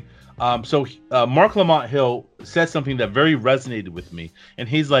Comics, right? So Mark Lamont Hill said something that very resonated with me, and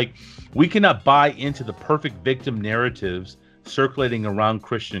he's like, "We cannot buy into the perfect victim narratives circulating around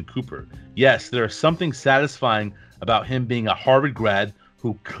Christian Cooper. Yes, there is something satisfying about him being a Harvard grad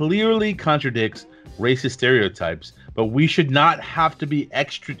who clearly contradicts racist stereotypes, but we should not have to be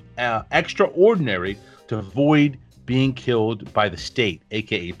extraordinary to avoid being killed by the state,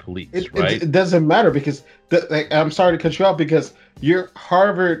 aka police. Right? It doesn't matter because I'm sorry to cut you off because your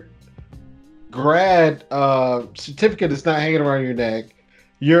Harvard grad certificate is not hanging around your neck.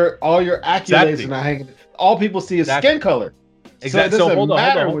 All your accolades are not hanging. All people see is skin color. Exactly. So it doesn't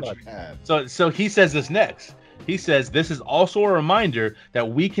matter what you have. So he says this next. He says this is also a reminder that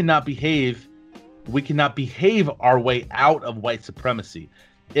we cannot behave our way out of white supremacy.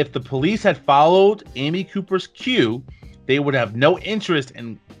 If the police had followed Amy Cooper's cue, they would have no interest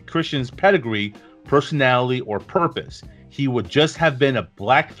in Christian's pedigree, personality, or purpose. He would just have been a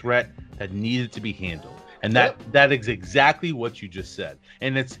black threat that needed to be handled. And that is exactly what you just said.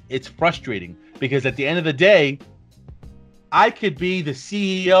 And it's frustrating because at the end of the day, I could be the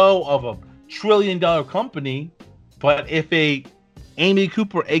CEO of a $1 trillion company, but if a Amy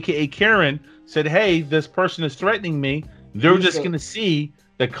Cooper, aka Karen, said, "Hey, this person is threatening me," they're just going to see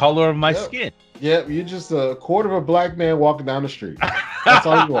the color of my skin. Yep, you're just a quarter of a black man walking down the street. That's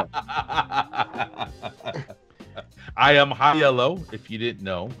all you are. I am high yellow, if you didn't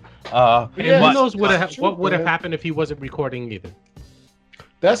know. Who knows what would have happened if he wasn't recording either?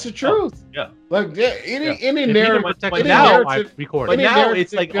 That's the truth. Yeah. Like any narrative. But now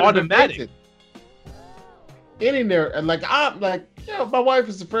it's like automatic. Any narrative, like my wife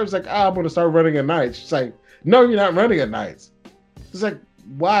is the first like, I'm going to start running at night. She's like, no, you're not running at nights. It's like,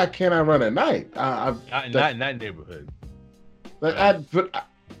 why can't I run at night? Not in that neighborhood.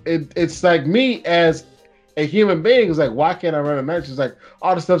 It's like me as a human being is like, why can't I run at night? She's like,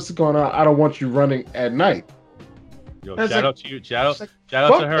 all the stuff's going on. I don't want you running at night. Yo, shout out to you. Shout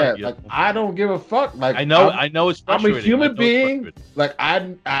out to her. Like, I don't give a fuck. Like I know it's frustrating. I'm a human being. Like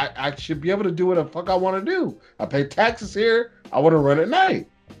I should be able to do what the fuck I want to do. I pay taxes here. I want to run at night.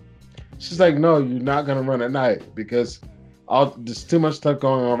 She's like, no, you're not gonna run at night because there's too much stuff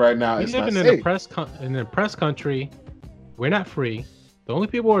going on right now. We live in an oppressed country. We're not free. The only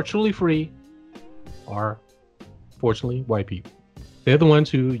people who are truly free are, fortunately, white people. They're the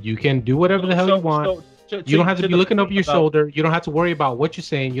ones who you can do whatever the hell you want. You don't have to be looking over your shoulder. You don't have to worry about what you're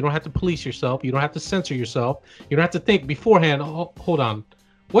saying. You don't have to police yourself. You don't have to censor yourself. You don't have to think beforehand. Oh, hold on.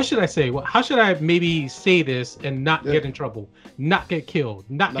 What should I say? How should I maybe say this and not get in trouble, not get killed,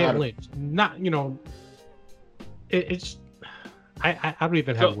 not get lynched, not, it's. I don't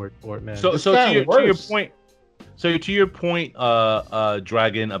even have a word for it, man. So to your point. So to your point,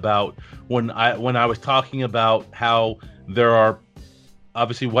 Dragon, about when I was talking about how there are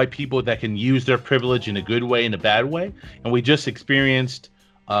obviously white people that can use their privilege in a good way and a bad way, and we just experienced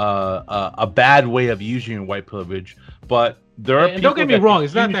a bad way of using your white privilege. But there are people. Don't get me wrong;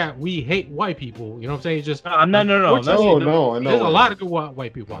 it's not that we hate white people. You know what I'm saying? It's just no. There's a lot of good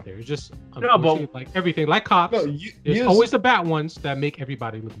white people out there. It's just but like everything, like cops. There's always the bad ones that make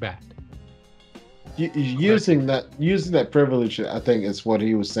everybody look bad. Using that privilege, I think is what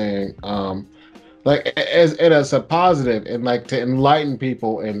he was saying. Like as a positive and like to enlighten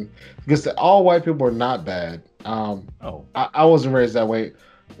people, and because all white people are not bad. I wasn't raised that way.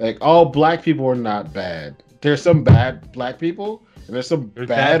 Like all black people are not bad. There's some bad black people and there's some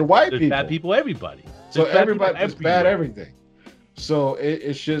bad white people. Bad people, everybody. So everybody's bad everything. So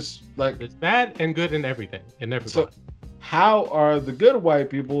it's just like it's bad and good in everything and everybody. So how are the good white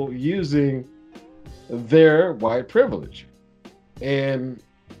people using their white privilege? And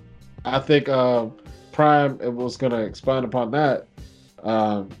I think Prime was going to expand upon that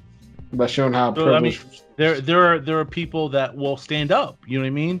by showing how privilege. There are people that will stand up. You know what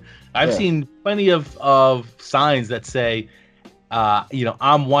I mean? I've seen plenty of signs that say,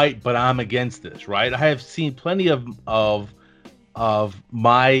 I'm white, but I'm against this. Right? I have seen plenty of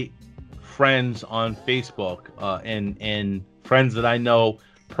my friends on Facebook and friends that I know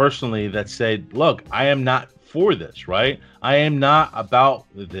personally that said, look, I am not for this, right? I am not about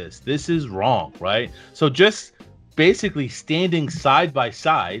this. This is wrong, right? So just basically standing side by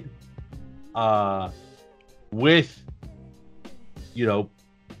side with,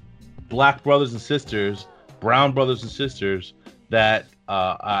 black brothers and sisters, brown brothers and sisters that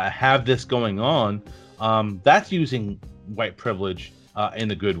have this going on, that's using white privilege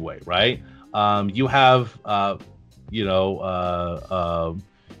in a good way, right? You have,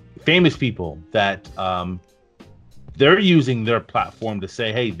 famous people that they're using their platform to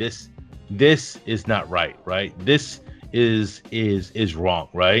say, hey, this is not right? This is wrong,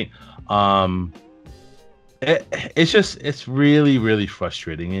 right? It's really, really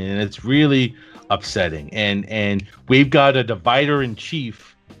frustrating, and it's really upsetting. And we've got a divider in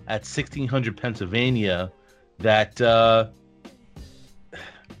chief at 1600 Pennsylvania that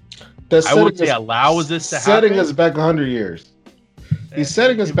I would say allows this to happen. Setting us back 100 years. He's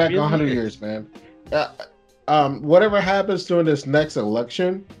setting us back 100 years, man. Whatever happens during this next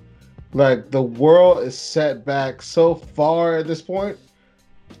election, like the world is set back so far at this point.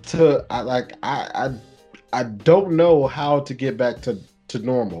 I don't know how to get back to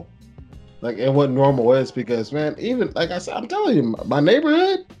normal, like, and what normal is, because man, even like I said, I'm telling you, my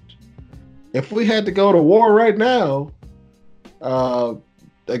neighborhood, if we had to go to war right now,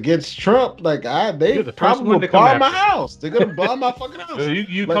 against Trump, like they probably would bomb my house. They're gonna bomb my fucking house.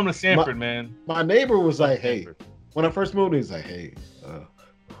 You like, come to Sanford, man. My neighbor was like, "Hey," when I first moved, he was like, "Hey,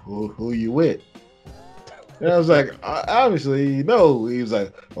 who you with?" And I was like, "Obviously, you know." He was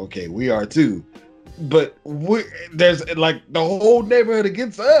like, "Okay, we are too, but there's like the whole neighborhood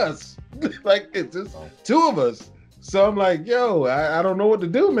against us. Like it's just two of us." So I'm like, "Yo, I don't know what to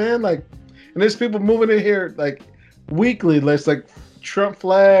do, man." Like, and there's people moving in here like weekly. There's like Trump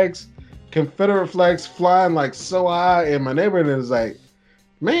flags, Confederate flags flying like so high in my neighborhood. And it's like,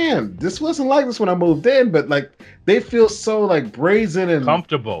 man, this wasn't like this when I moved in, but like they feel so like brazen and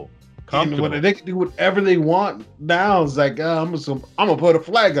comfortable. And when they can do whatever they want now, it's like I'm gonna put a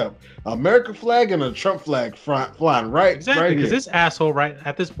flag up, American flag and a Trump flag flying right. Exactly, because this asshole right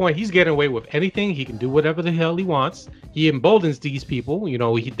at this point, he's getting away with anything. He can do whatever the hell he wants. He emboldens these people. You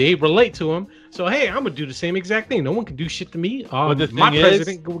know, they relate to him. So hey, I'm gonna do the same exact thing. No one can do shit to me. But the my thing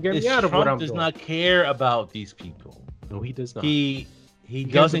president will get me out of Trump what I'm does doing. not care about these people. No, he does not. He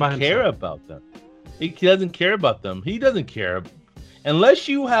doesn't care about them. He doesn't care about them. He doesn't care unless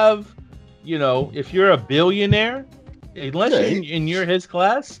you have. You know, if you're a billionaire, unless you're in his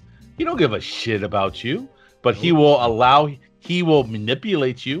class, he don't give a shit about you. But he will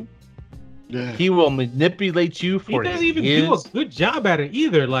manipulate you. Yeah. He will manipulate you for. He doesn't even do a good job at it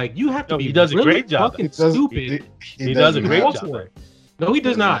either. Like you have to be. He does really a great job. Fucking stupid. He does a great job. No, he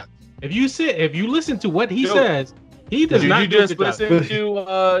does not. If you listen to what he says, he does not. Did you just listen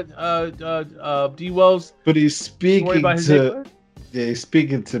to D Wells? But he's speaking to. Yeah, he's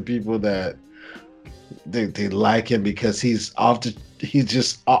speaking to people that they like him because he says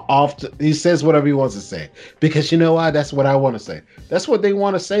whatever he wants to say. Because you know why? That's what I want to say. That's what they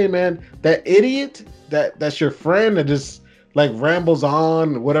want to say, man. That idiot, that's your friend that just like rambles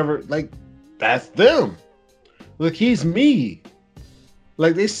on, whatever. Like that's them. Look, he's me.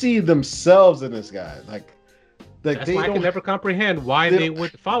 Like they see themselves in this guy. Like that's why I can never comprehend why they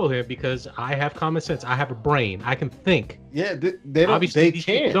would follow him, because I have common sense. I have a brain. I can think. Yeah, they don't. Obviously, they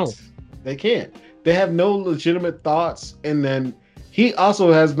can't. They can't. They have no legitimate thoughts, and then he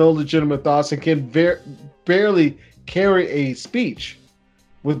also has no legitimate thoughts and can barely carry a speech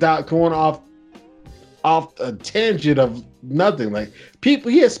without going off a tangent of nothing. Like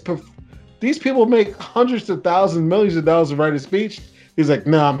these people make hundreds of thousands, millions of dollars to write a speech. He's like,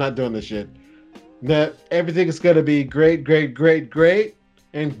 no, I'm not doing this shit. That everything is gonna be great, great, great, great,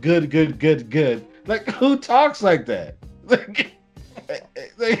 and good, good, good, good. Like who talks like that? Like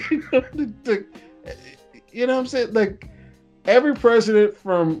you know what I'm saying? Like every president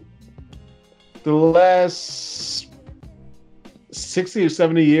from the last 60 or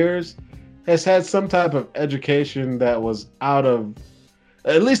 70 years has had some type of education that was out of.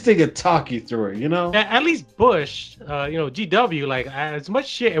 At least they could talk you through it, you know. At least Bush, GW, like as much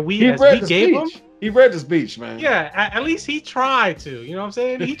shit we gave him. He read the speech, man. Yeah, at least he tried to. You know what I'm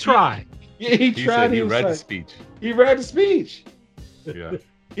saying? He tried. Yeah, he tried. He read the speech. He read the speech. Yeah.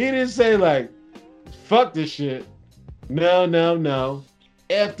 He didn't say like, "Fuck this shit." No.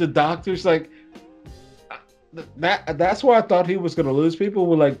 F the doctors. Like that's why I thought he was gonna lose people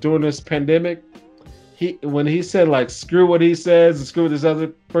with like during this pandemic. When he said like screw what he says and screw what this other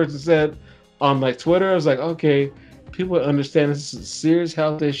person said on like Twitter, I was like, okay, people understand this is a serious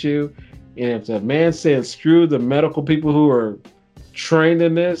health issue, and if the man said screw the medical people who are trained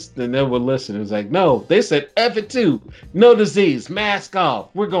in this, then they would listen. It was like, no, they said F it too, no disease, mask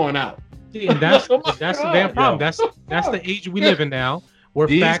off, we're going out. See, and that's the damn problem. That's the age we live in now, where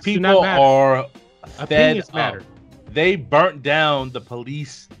these facts people do not matter. Are opinions matter. They burnt down the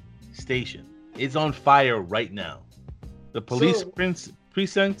police station. It's on fire right now. The police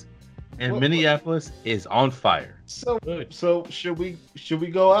precinct in Minneapolis is on fire. So should we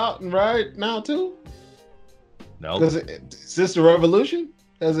go out and riot now too? No. Is this a revolution?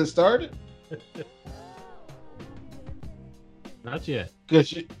 Has it started? Not yet.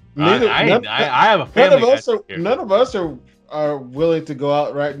 Because I have a family. None of us are willing to go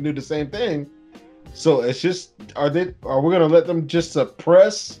out right and do the same thing. So it's just are we gonna let them just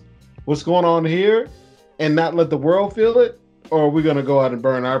suppress what's going on here and not let the world feel it, or are we gonna go out and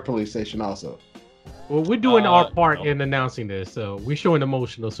burn our police station also? Well, we're doing our part in announcing this, so we're showing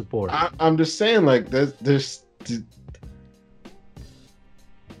emotional support. I'm just saying, like, there's.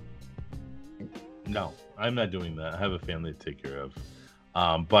 No, I'm not doing that. I have a family to take care of.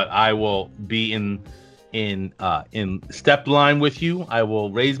 But I will be in step line with you. I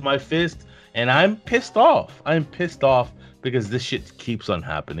will raise my fist, and I'm pissed off. I'm pissed off because this shit keeps on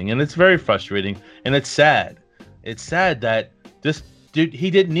happening, and it's very frustrating, and it's sad. It's sad that this dude,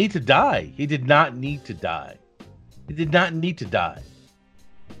 he didn't need to die. He did not need to die. He did not need to die.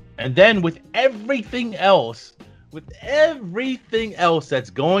 And then with everything else that's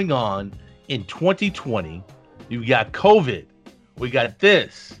going on in 2020, you got COVID. We got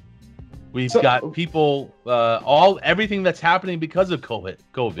this. We've got people, everything that's happening because of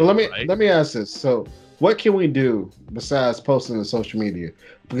COVID. Well, let me ask this. So, what can we do besides posting on social media?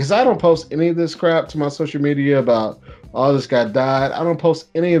 Because I don't post any of this crap to my social media about, oh, this guy died. I don't post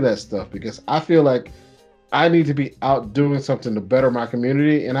any of that stuff because I feel like I need to be out doing something to better my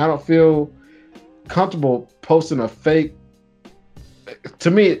community, and I don't feel comfortable posting a fake.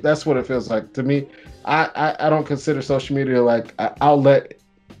 To me, that's what it feels like. To me, I don't consider social media like an outlet,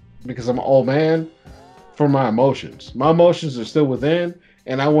 because I'm an old man, for my emotions. My emotions are still within,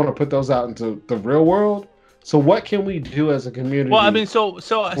 and I want to put those out into the real world. So what can we do as a community? Well, I mean, so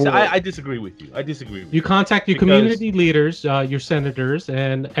I disagree with you. You contact your community leaders, your senators,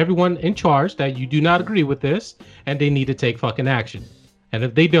 and everyone in charge that you do not agree with this, and they need to take fucking action. And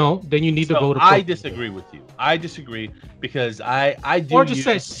if they don't, then you need to vote. I disagree with you. I disagree because I do. Or just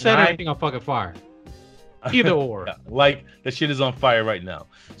set everything on fucking fire. Either or. Yeah, like the shit is on fire right now.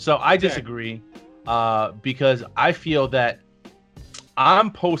 So I disagree because I feel that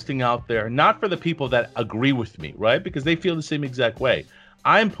I'm posting out there not for the people that agree with me, right? Because they feel the same exact way.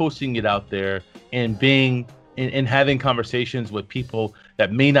 I'm posting it out there and having conversations with people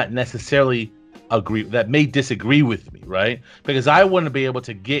that may not necessarily agree, that may disagree with me, right? Because I want to be able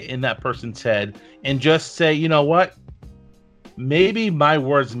to get in that person's head and just say, you know what? Maybe my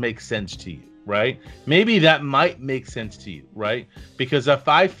words make sense to you, right? Maybe that might make sense to you, right? Because if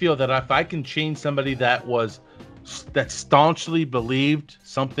I feel that if I can change somebody that staunchly believed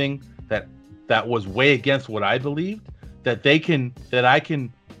something that was way against what I believed, that I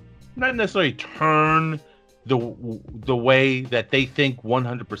can not necessarily turn the way that they think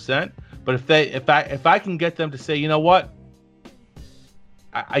 100%, but if I can get them to say, you know what,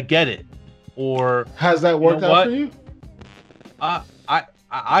 I get it, or has that worked out for you? I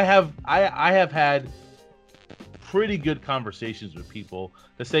have had pretty good conversations with people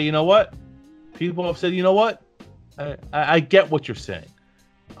that say, you know what, people have said, you know what, I get what you're saying,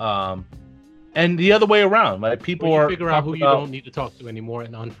 and the other way around, like people are figure out who you don't need to talk to anymore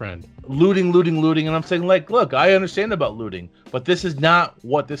and unfriend. Looting, and I'm saying, like, look, I understand about looting, but this is not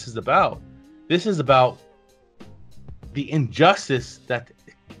what this is about. This is about the injustice that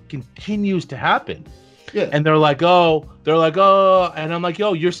continues to happen. Yeah. And they're like, oh, and I'm like,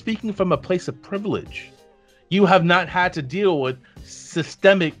 yo, you're speaking from a place of privilege. You have not had to deal with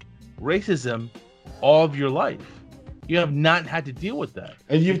systemic racism all of your life. You have not had to deal with that.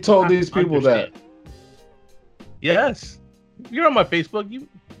 And you've told these people that. Yes. You're on my Facebook.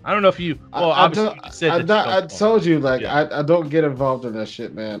 I don't know if you. Well, obviously you said that. I told you, like, yeah. I don't get involved in that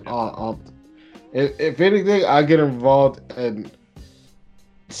shit, man. Yeah. If anything, I get involved, and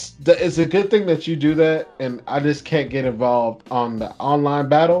it's a good thing that you do that. And I just can't get involved on the online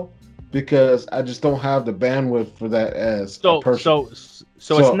battle because I just don't have the bandwidth for that as a person.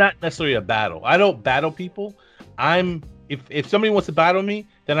 So it's not necessarily a battle. I don't battle people. If somebody wants to battle me,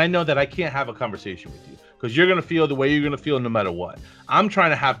 then I know that I can't have a conversation with you because you're gonna feel the way you're gonna feel no matter what. I'm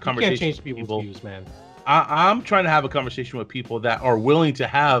trying to have conversations. You can't change people's views, man. I'm trying to have a conversation with people that are willing to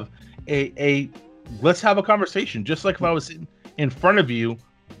have let's have a conversation. Just like if I was sitting in front of you,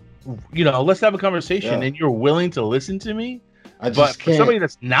 let's have a conversation, and you're willing to listen to me. But for somebody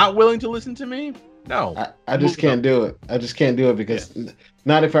that's not willing to listen to me, no. I just can't do it. I just can't do it because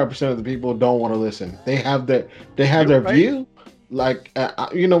 95% of the people don't want to listen. They have their view. Like,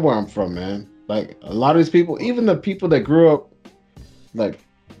 you know where I'm from, man. Like, a lot of these people, even the people that grew up like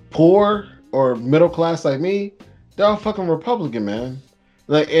poor or middle class like me, they're all fucking Republican, man.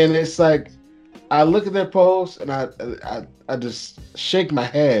 Like, and it's like, I look at their posts and I just shake my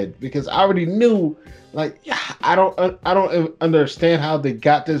head because I already knew, like, I don't understand how they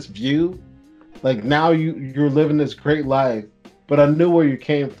got this view. Like, now you're living this great life, but I knew where you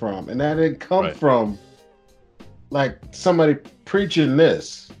came from, and that didn't come from like somebody preaching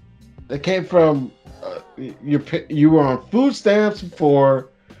this. That came from you were on food stamps before.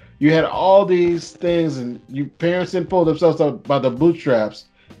 You had all these things, and your parents didn't pull themselves up by the bootstraps.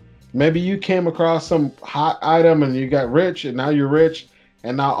 Maybe you came across some hot item and you got rich, and now you're rich,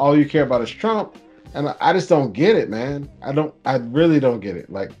 and now all you care about is Trump. And I just don't get it, man. I really don't get it.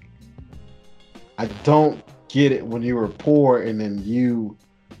 Like, I don't get it when you were poor and then you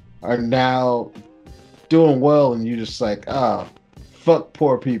are now doing well and you just like, fuck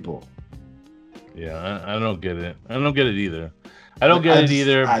poor people. Yeah, I don't get it. I don't get it either. I don't get it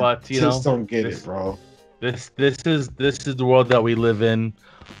either, but you know, just don't get it, bro. This is the world that we live in.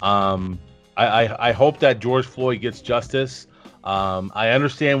 I hope that George Floyd gets justice. I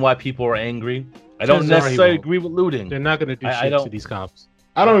understand why people are angry. I don't necessarily agree with looting. They're not going to do shit to these cops.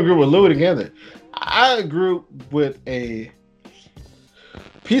 I don't agree with looting either. I agree with a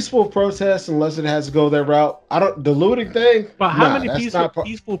peaceful protest unless it has to go that route. The looting thing. But how many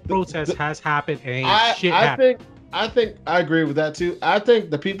peaceful protests has happened and shit happened? I think I agree with that too. I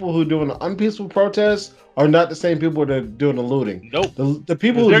think the people who doing the unpeaceful protests are not the same people that are doing the looting. Nope. The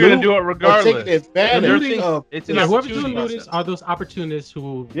people who they're going to do it regardless. Taking advantage of whoever's doing looting are those opportunists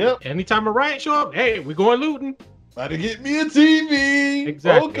who, anytime a riot show up, hey, we're going looting. About to get me a TV.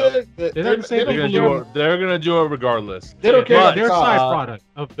 Exactly. Okay. They're gonna do it regardless. They don't care. They're a side product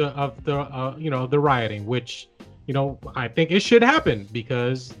of the rioting, which I think it should happen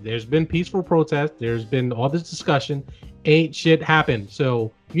because there's been peaceful protests. There's been all this discussion. Ain't shit happened.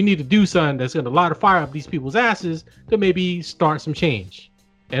 So you need to do something that's gonna light a fire up these people's asses to maybe start some change,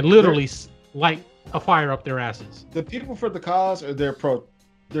 and literally light a fire up their asses. The people for the cause are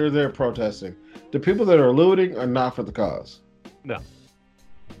they're there protesting. The people that are looting are not for the cause. No.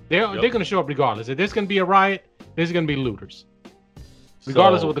 They're going to show up regardless. If there's going to be a riot, there's going to be looters.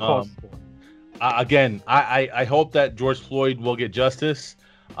 Regardless of what the cause is for. Again, I hope that George Floyd will get justice.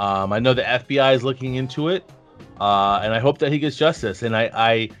 I know the FBI is looking into it. And I hope that he gets justice. And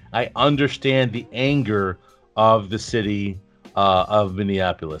I understand the anger of the city of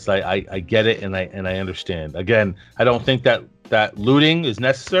Minneapolis. I get it and I understand. Again, I don't think that looting is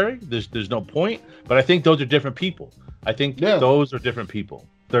necessary. There's no point. But I think those are different people. I think those are different people.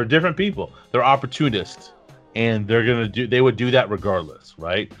 They're different people. They're opportunists, and they would do that regardless,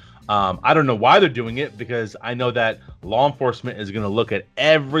 right? I don't know why they're doing it, because I know that law enforcement is gonna look at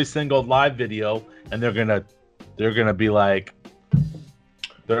every single live video, and they're gonna be like,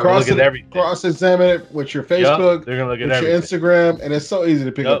 they're gonna look at everything. Cross-examine it with your Facebook, they're gonna look at with your Instagram, and it's so easy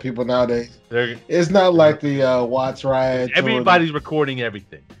to pick up people nowadays. It's not like the Watts riot. Everybody's recording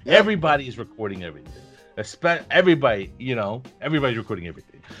everything. Everybody's recording everything. Everybody's recording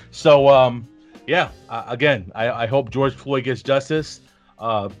everything. So, again, I hope George Floyd gets justice.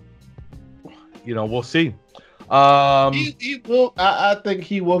 We'll see. He will. I think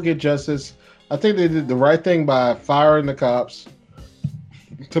he will get justice. I think they did the right thing by firing the cops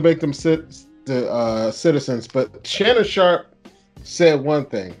to make them citizens. But Shannon Sharp said one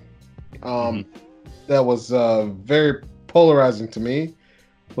thing that was very polarizing to me,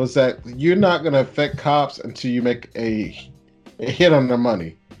 was that you're not going to affect cops until you make a hit on their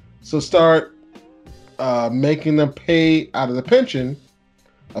money. So start making them pay out of the pension,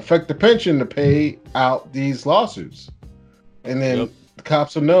 affect the pension to pay out these lawsuits. And then the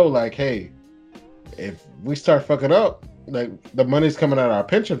cops will know, like, hey, if we start fucking up, like, the money's coming out of our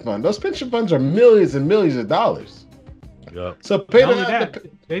pension fund. Those pension funds are millions and millions of dollars. Yeah. So pay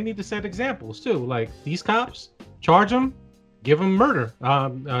they need to set examples too. Like, these cops, charge them, give them murder.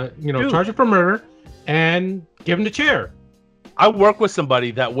 Charge them for murder, and give them the chair. I work with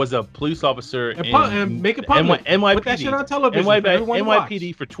somebody that was a police officer and make it public. NYPD. Put that shit on television.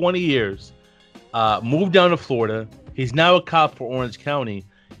 NYPD for 20 years. Moved down to Florida. He's now a cop for Orange County,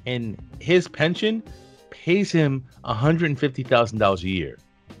 and his pension pays him $150,000 a year.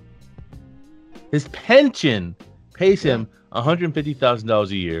 His pension pays him $150,000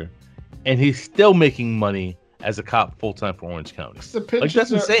 a year, and he's still making money as a cop full time for Orange County.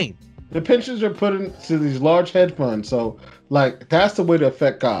 That's insane. The pensions are put into these large hedge funds, so that's the way to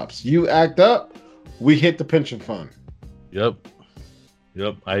affect cops. You act up, we hit the pension fund. Yep,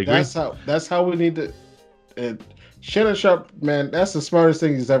 I agree. That's how we need to. Shannon Sharp, man, that's the smartest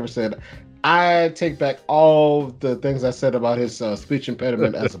thing he's ever said. I take back all the things I said about his speech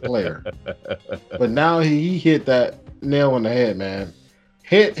impediment as a player, but now he hit that nail on the head, man.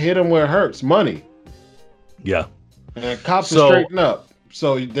 Hit him where it hurts, money. Yeah, and cops are straighten up.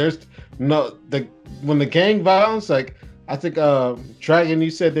 So there's when the gang violence, like, I think Dragon,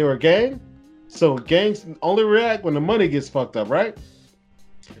 you said they were a gang, so gangs only react when the money gets fucked up, right?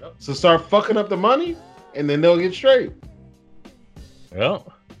 Yep. So start fucking up the money, and then they'll get straight. Yeah.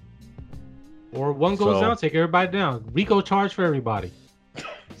 Or one goes down, take everybody down. RICO charge for everybody.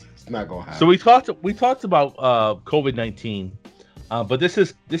 It's not gonna happen. So we talked about COVID-19. But this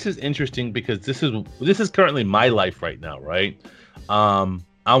is interesting because this is currently my life right now, right?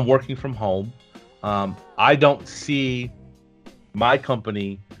 I'm working from home. I don't see my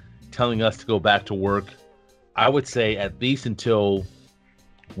company telling us to go back to work. I would say at least until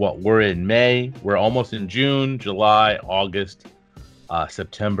we're in May, we're almost in June, July, August,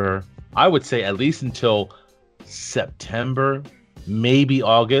 September. I would say at least until September, maybe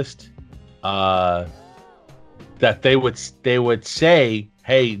August, that they would say,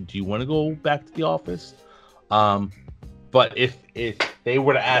 "Hey, do you want to go back to the office?" But if they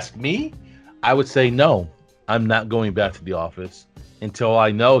were to ask me, I would say no. I'm not going back to the office until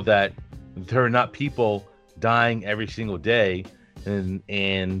I know that there are not people dying every single day, and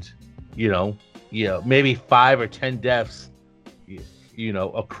maybe 5 or 10 deaths,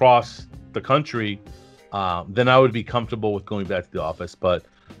 across the country. Then I would be comfortable with going back to the office, but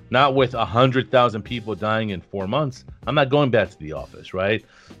not with 100,000 people dying in 4 months. I'm not going back to the office, right?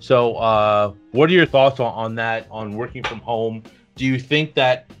 So, what are your thoughts on that, on working from home? Do you think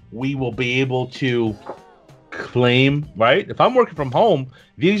that we will be able to claim, right? If I'm working from home,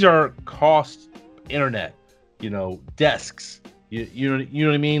 these are cost internet, desks, you know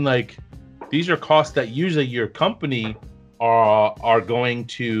what I mean? Like, these are costs that usually your company are going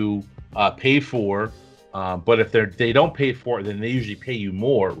to pay for. But if they don't pay for it, then they usually pay you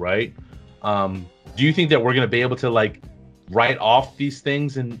more, right? Do you think that we're going to be able to write off these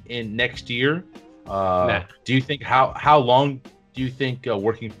things in next year? Nah. Do you think how long do you think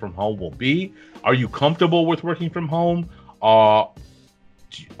working from home will be? Are you comfortable with working from home?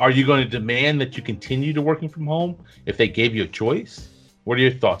 Are you going to demand that you continue to working from home if they gave you a choice? What are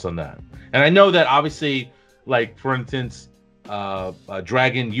your thoughts on that? And I know that obviously, for instance,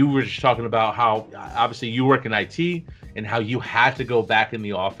 Dragon, you were just talking about how obviously you work in IT and how you had to go back in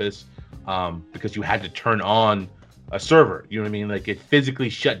the office because you had to turn on a server. You know what I mean? Like, it physically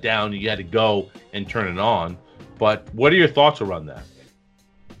shut down. You had to go and turn it on. But what are your thoughts around that?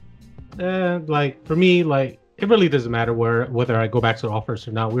 For me, it really doesn't matter whether I go back to the office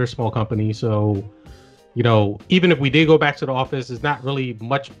or not. We're a small company, so even if we did go back to the office, there's not really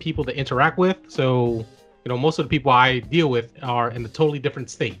much people to interact with. So most of the people I deal with are in a totally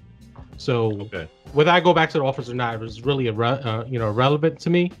different state. So whether I go back to the office or not is really irrelevant to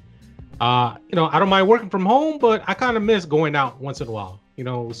me. I don't mind working from home, but I kind of miss going out once in a while.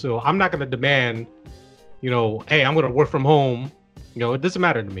 So I'm not going to demand, hey, I'm going to work from home. It doesn't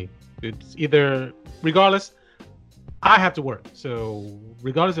matter to me. It's either, regardless, I have to work. So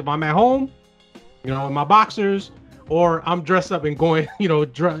regardless if I'm at home, in my boxers, or I'm dressed up and going,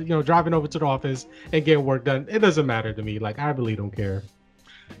 driving over to the office and getting work done. It doesn't matter to me. I really don't care.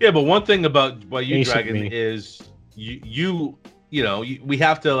 Yeah, but one thing about you, Dragon, is we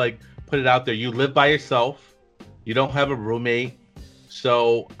have to put it out there. You live by yourself. You don't have a roommate.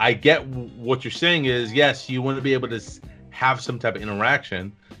 So I get what you're saying is, yes, you want to be able to have some type of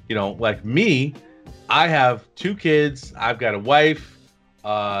interaction. Like me, I have 2 kids. I've got a wife,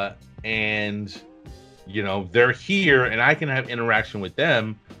 and they're here and I can have interaction with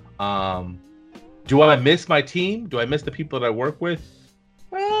them. Do I miss my team? Do I miss the people that I work with?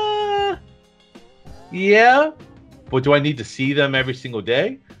 Yeah. But do I need to see them every single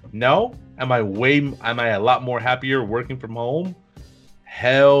day? No. Am I a lot more happier working from home?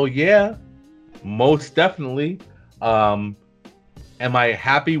 Hell yeah. Most definitely. Am I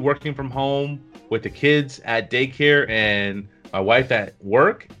happy working from home with the kids at daycare and my wife at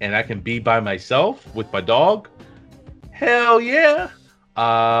work, and I can be by myself with my dog? Hell yeah.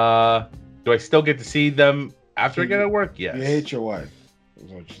 Do I still get to see them after I get out of work? Yes. You hate your wife?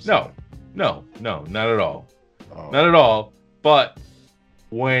 Is what you No, not at all. Oh. Not at all. But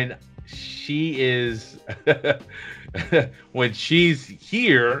when she is, when she's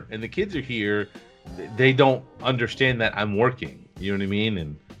here and the kids are here, they don't understand that I'm working. You know what I mean?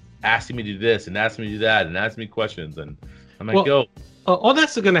 And asking me to do this and asking me to do that and asking me questions, and I'm like, all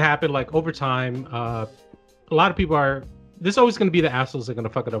that's going to happen over time. A lot of people there's always going to be the assholes that are going to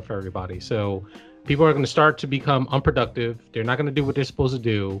fuck it up for everybody. So people are going to start to become unproductive. They're not going to do what they're supposed to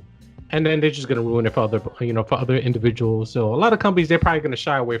do. And then they're just going to ruin it for other individuals. So a lot of companies, they're probably going to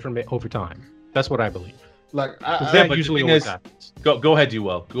shy away from it over time. That's what I believe. That usually always happens. Go ahead,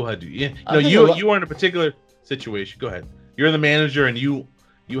 Duell. Go ahead, you are in a particular situation. Go ahead. You're the manager and you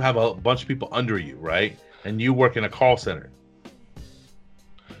have a bunch of people under you, right? And you work in a call center.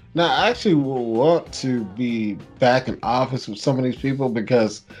 Now, I actually will want to be back in office with some of these people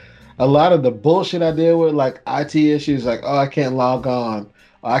because a lot of the bullshit I deal with, like IT issues, oh, I can't log on,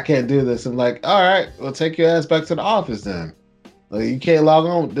 I can't do this. I'm like, all right, well, take your ass back to the office then. You can't log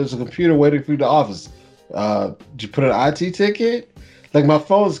on. There's a computer waiting for you in the office. Did you put an IT ticket? Like my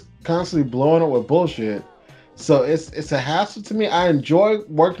phone's constantly blowing up with bullshit. So it's a hassle to me. I enjoy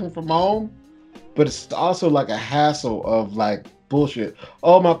working from home, but it's also like a hassle of like bullshit.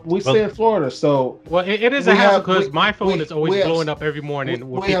 We stay in Florida, so it is a hassle because my phone is always blowing up every morning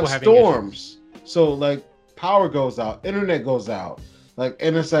with people having storms. Issues. So like power goes out, internet goes out, like,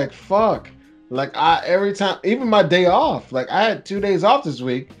 and it's like fuck. Like every time, even my day off, like I had 2 days off this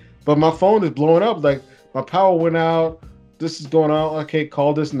week, but my phone is blowing up. Like my power went out. This is going on. Okay,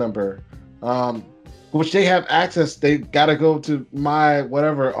 call this number. Which they have access. They gotta go to my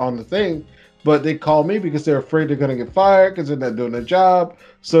whatever on the thing, but they call me because they're afraid they're gonna get fired because they're not doing their job.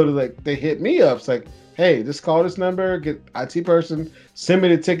 So they hit me up. It's like, hey, just call this number, get IT person, send me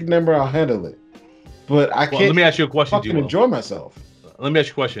the ticket number, I'll handle it. But I can't. Let me ask you a question. Fucking enjoy myself. Let me ask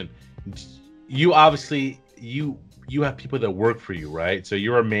you a question. You obviously you have people that work for you, right? So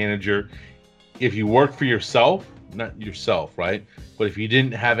you're a manager. If you work for yourself, not yourself, right? But if you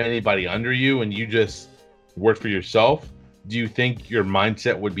didn't have anybody under you and you just work for yourself, do you think your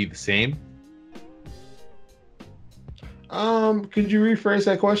mindset would be the same? Could you rephrase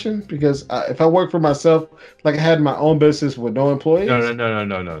that question? Because if I work for myself, like I had my own business with no employees. No.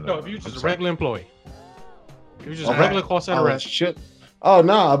 No, if you're just a regular employee, if you're just a regular call center rep. Shit. Oh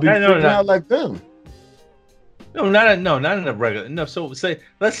no, I'll be freaking out like them. No, not in a regular. No, so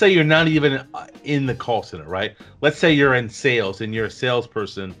let's say you're not even in the call center, right? Let's say you're in sales and you're a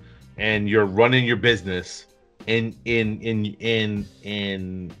salesperson and you're running your business in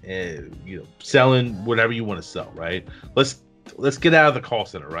selling whatever you want to sell, right? Let's get out of the call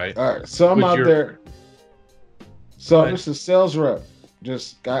center, right? All right, so I'm out there. So I'm just a sales rep.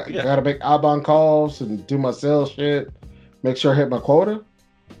 Just gotta make outbound calls and do my sales shit. Make sure I hit my quota.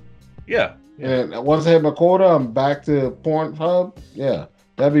 Yeah. And once I hit my quota, I'm back to Pornhub. Yeah,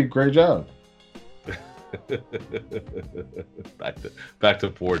 that'd be a great job. back to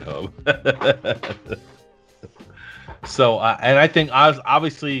Pornhub. So, and I think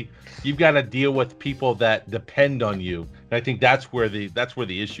obviously you've got to deal with people that depend on you. And I think that's where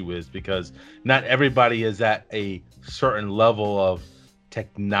the issue is, because not everybody is at a certain level of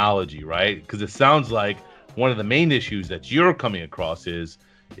technology, right? Because it sounds like one of the main issues that you're coming across is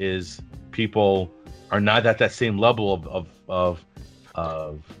people are not at that same level of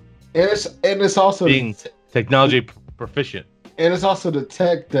and it's also being technology proficient. And it's also the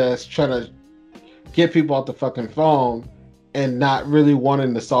tech that's trying to get people off the fucking phone and not really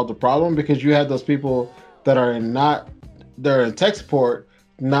wanting to solve the problem, because you have those people that are in tech support,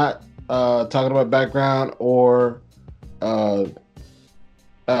 not talking about background or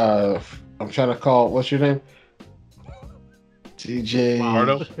I'm trying to call, what's your name? TJ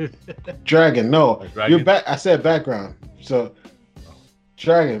Dragon. No, Dragon. You're back. I said background. So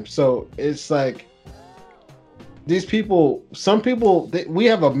Dragon. So it's like these people. Some people. We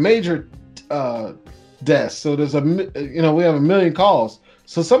have a major desk. So there's we have a million calls.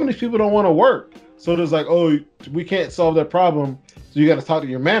 So some of these people don't want to work. So there's like, oh, we can't solve that problem. So you got to talk to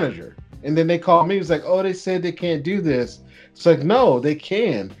your manager. And then they call me. It's like, oh, they said they can't do this. It's like, no, they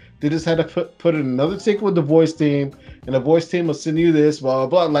can. They just had to put in another ticket with the voice team, and the voice team will send you this, blah,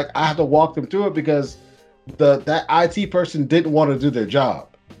 blah, blah. Like, I have to walk them through it because that IT person didn't want to do their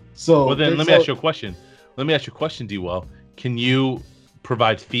job. So, well, then let me ask you a question. D-Well. Can you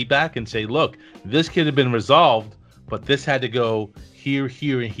provide feedback and say, look, this could have been resolved, but this had to go here,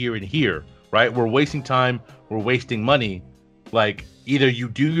 here, and here, and here, right? We're wasting time. We're wasting money. Like, either you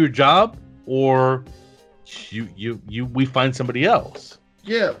do your job or we find somebody else.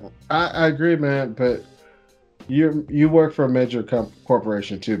 Yeah, I agree, man. But you work for a major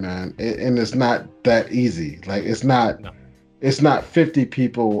corporation too, man, and it's not that easy. Like it's not 50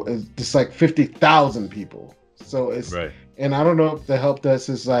 people. It's like 50,000 people. So it's right. And I don't know if the help desk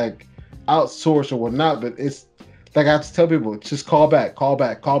is like outsourced or whatnot, but it's like I have to tell people, just call back,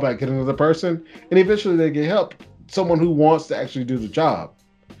 get another person, and eventually they get help. Someone who wants to actually do the job,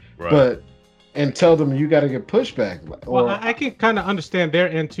 right? And tell them you got to get pushback. Well, I can kind of understand their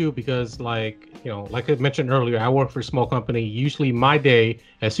end too, because like I mentioned earlier, I work for a small company. Usually my day,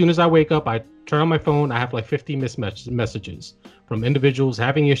 as soon as I wake up, I turn on my phone. I have like 50 missed messages from individuals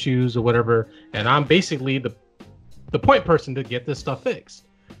having issues or whatever. And I'm basically the point person to get this stuff fixed.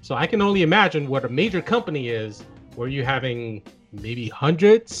 So I can only imagine what a major company is, where you're having maybe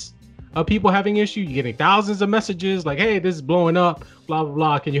hundreds of people having issues. You're getting thousands of messages like, hey, this is blowing up, blah, blah,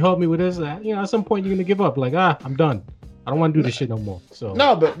 blah. Can you help me with this? At some point you're going to give up. Like, I'm done. I don't want to do this shit no more. So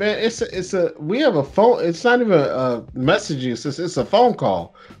no, but man, we have a phone. It's not even a messages. It's a phone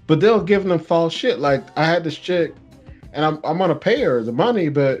call, but they'll give them false shit. Like I had this chick and I'm going to pay her the money,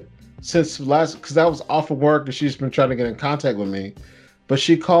 but since last, because I was off of work and she's been trying to get in contact with me, but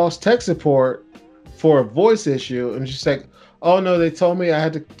she calls tech support for a voice issue, and she's like, "Oh no, they told me I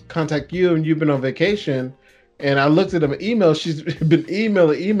had to contact you, and you've been on vacation." And I looked at an email. She's been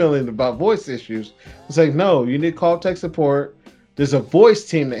emailing about voice issues. It's like, no, you need to call tech support. There's a voice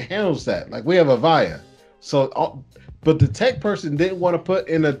team that handles that. Like we have a VIA. So, but the tech person didn't want to put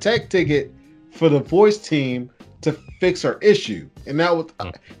in a tech ticket for the voice team to fix her issue. And that was,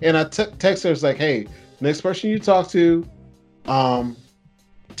 and I text her, it's like, hey, next person you talk to,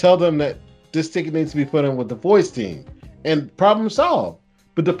 tell them that this ticket needs to be put in with the voice team, and problem solved.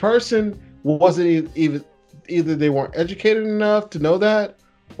 But the person wasn't even, either they weren't educated enough to know that,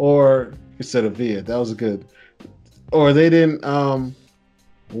 or instead of VIA, that was good, or they didn't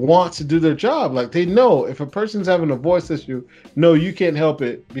want to do their job. Like they know if a person's having a voice issue, no, you can't help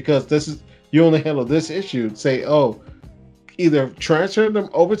it because this is, you only handle this issue. Say, oh, either transfer them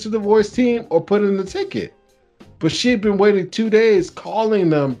over to the voice team or put in the ticket. But she'd been waiting 2 days, calling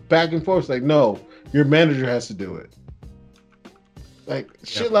them back and forth. Like, no, your manager has to do it. Like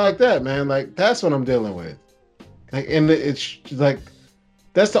shit like that, man. Like that's what I'm dealing with. Like, and it's like,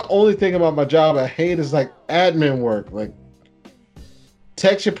 that's the only thing about my job I hate is like admin work. Like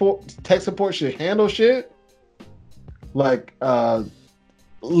tech support should handle shit. Like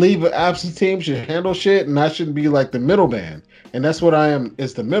leave an absence team should handle shit, and I shouldn't be like the middleman. And that's what I am,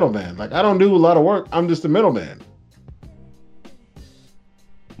 is the middleman. Like I don't do a lot of work. I'm just the middleman.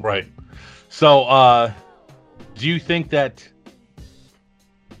 Right. So do you think that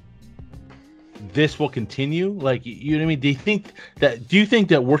this will continue? Like, you know what I mean? Do you think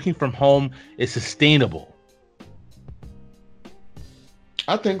that working from home is sustainable?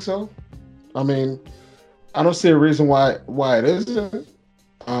 I think so. I mean, I don't see a reason why it isn't.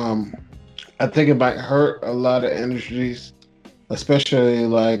 I think it might hurt a lot of industries, especially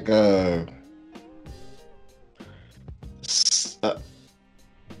like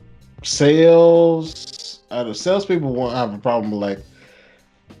sales. Salespeople won't have a problem with, like,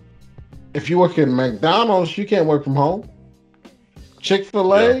 if you work in McDonald's, you can't work from home.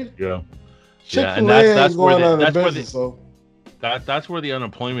 Chick-fil-A, yeah. Chick-fil-A ain't going out of business. So that's where the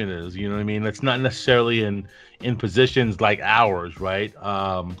unemployment is. You know what I mean? It's not necessarily in positions like ours, right?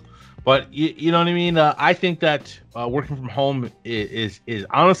 But you know what I mean? I think that working from home is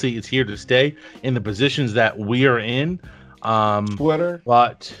honestly, it's here to stay in the positions that we are in. Twitter,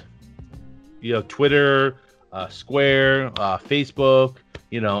 but Twitter, Square, Facebook,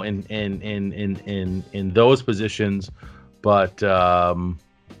 in those positions. But I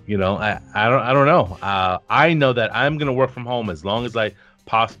don't know. I know that I'm gonna work from home as long as I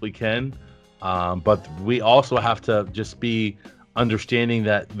possibly can. But we also have to just be understanding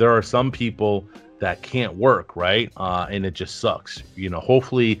that there are some people that can't work, right? And it just sucks.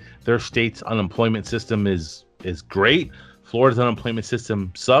 Hopefully their state's unemployment system is great. Florida's unemployment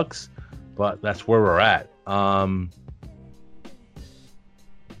system sucks, but that's where we're at.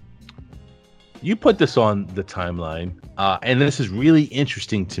 You put this on the timeline, and this is really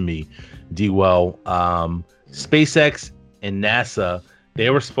interesting to me, D-Well. SpaceX and NASA, they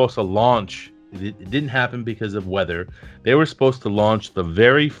were supposed to launch. It didn't happen because of weather. They were supposed to launch the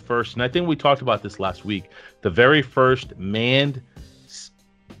very first, and I think we talked about this last week, the very first manned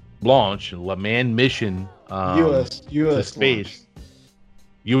launch, manned mission U.S. to space,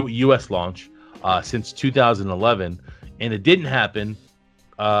 U.S. launch since 2011, and it didn't happen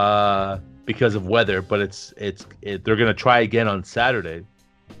because of weather. But they're gonna try again on Saturday.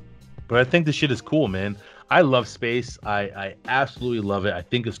 But I think this shit is cool, man. I love space. I absolutely love it. I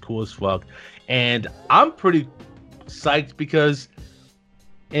think it's cool as fuck. And I'm pretty psyched because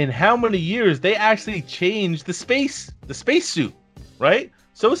in how many years they actually changed the spacesuit, right?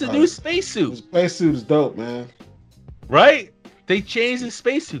 So it's a new spacesuit. The spacesuit is dope, man. Right? They changed the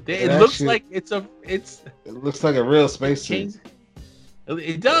spacesuit. It looks like it looks like a real spacesuit.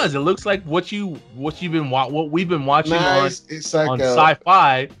 It does. It looks like what we've been watching it's like on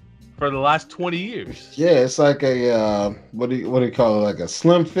sci-fi for the last 20 years. Yeah, it's like a what do you call it? Like a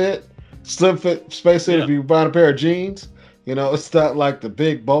slim fit spacesuit. Yeah. If you buy a pair of jeans, it's not like the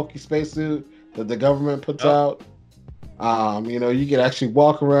big bulky spacesuit that the government puts out. You could actually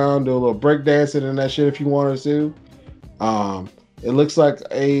walk around, do a little break dancing and that shit if you wanted to. It looks like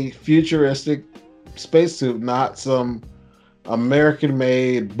a futuristic spacesuit, not some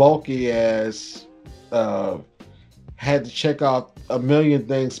American-made bulky ass had to check off a million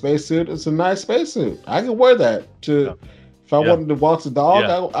things spacesuit. It's a nice spacesuit. I could wear that if I wanted to walk the dog.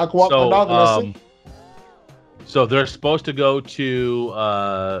 I could walk the dog in that suit. So they're supposed to go to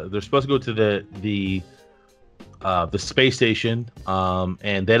the the space station,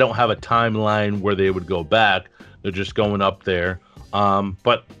 and they don't have a timeline where they would go back. They're just going up there.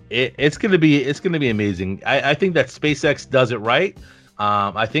 But it's gonna be amazing. I think that SpaceX does it right.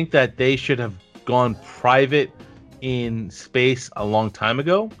 I think that they should have gone private in space a long time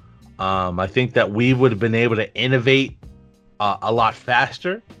ago. I think that we would have been able to innovate a lot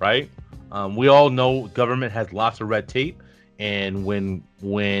faster, right? We all know government has lots of red tape, and when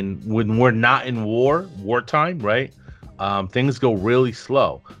we're not in wartime, right? Things go really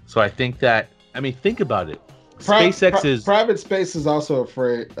slow. So I think that, think about it. SpaceX is private space is also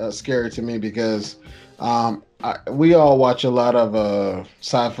scary to me because we all watch a lot of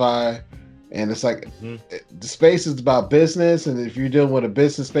sci-fi, and it's like the space is about business, and if you're dealing with a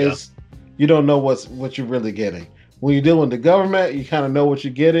business space, you don't know what you're really getting. When you're dealing with the government, you kind of know what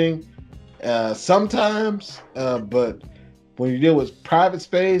you're getting sometimes, but when you deal with private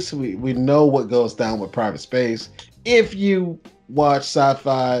space, we know what goes down with private space. If you watch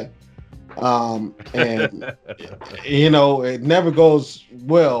sci-fi, and it never goes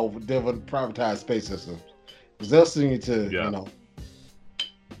well with different privatized space systems. Because they'll send you to,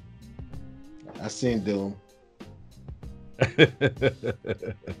 I've seen Doom.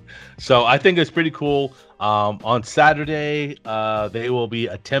 So I think it's pretty cool. On Saturday, they will be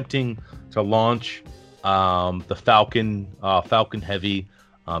attempting to launch the Falcon Heavy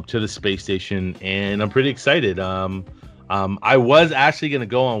to the space station, and I'm pretty excited. I was actually going to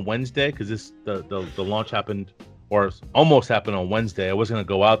go on Wednesday because the launch happened, or almost happened on Wednesday. I was going to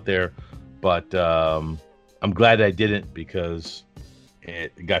go out there, but I'm glad I didn't because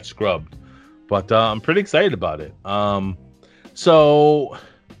it got scrubbed. But I'm pretty excited about it. So,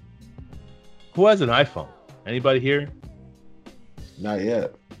 who has an iPhone? Anybody here? Not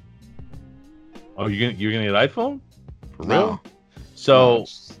yet. Oh, you're gonna get an iPhone? For real? So,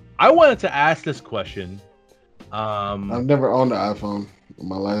 I wanted to ask this question. I've never owned an iPhone in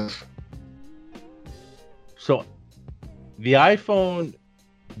my life. So, the iPhone,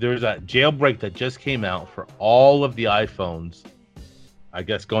 there's a jailbreak that just came out for all of the iPhones. I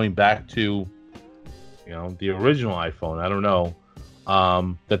guess going back to, the original iPhone. I don't know.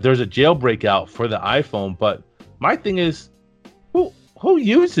 That there's a jailbreak out for the iPhone, but my thing is, who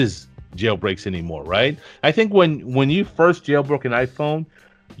uses jailbreaks anymore, right? I think when you first jailbroke an iPhone,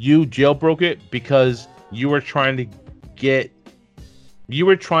 you jailbroke it because you were trying to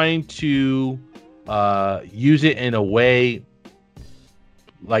use it in a way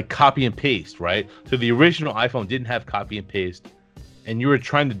like copy and paste, right? So the original iPhone didn't have copy and paste, and you were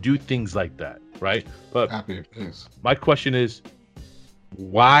trying to do things like that, right? But copy and paste. My question is,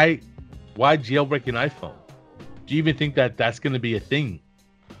 why jailbreak an iPhone? Do you even think that that's going to be a thing?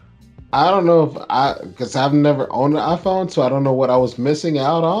 I don't know because I've never owned an iPhone, so I don't know what I was missing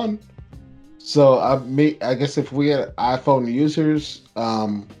out on. So I guess if we had iPhone users,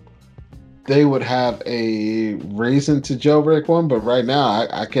 they would have a reason to jailbreak one. But right now,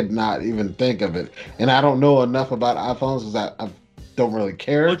 I could not even think of it, and I don't know enough about iPhones because I don't really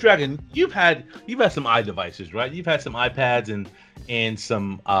care. Well, Dragon, you've had some iDevices, right? You've had some iPads and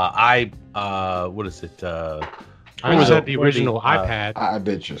some what is it? I was at the original iPad.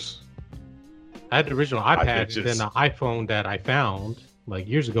 iBitches. I had the original iPad, and then the iPhone that I found like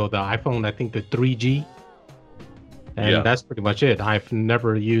years ago, the iPhone, I think the 3G, and that's pretty much it. I've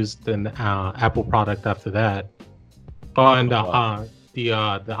never used an Apple product after that. Oh, and the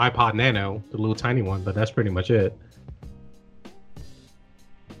iPod Nano, the little tiny one, but that's pretty much it.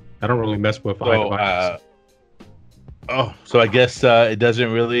 I don't really mess with iDevices. So I guess it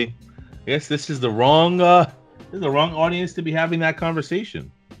doesn't really. I guess this is the wrong audience to be having that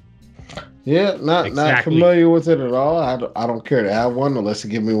conversation. Yeah, not familiar with it at all. I don't care to have one unless you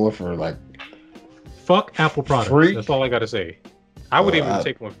give me one for like. Fuck Apple products. Free? That's all I gotta say. I would even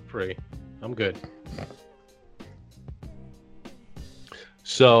take one for free. I'm good.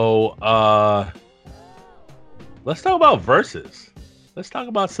 So let's talk about Versus. Let's talk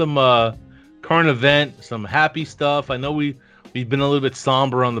about some current event, some happy stuff. I know we've been a little bit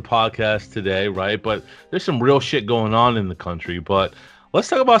somber on the podcast today, right? But there's some real shit going on in the country. But let's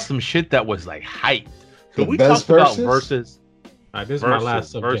talk about some shit that was like hyped. So we talked about Versus. This is my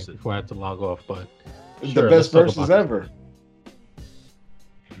last subject before I have to log off. But the best Versus ever.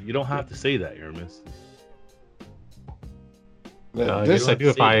 You don't have to say that, Aramis. Yes, I do.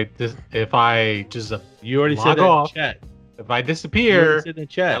 If I just you already log said that off, in chat. If I disappear, in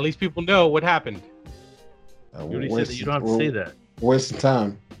chat. At least people know what happened. You already said that. You don't have to say that. Wasting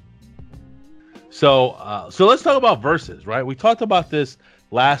time. So let's talk about Versus, right? We talked about this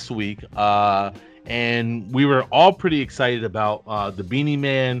last week, and we were all pretty excited about the Beanie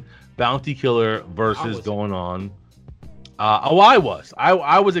Man Bounty Killer versus going on. I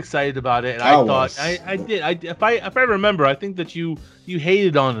was excited about it, and I did. If I remember, I think that you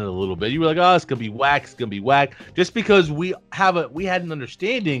hated on it a little bit. You were like, "Oh, it's gonna be whack. It's gonna be whack," just because we had an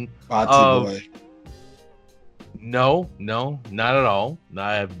understanding of. Boy. No, not at all.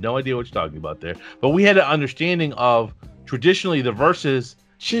 I have no idea what you're talking about there. But we had an understanding of traditionally the verses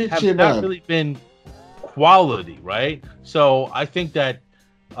have not really been quality, right? So I think that.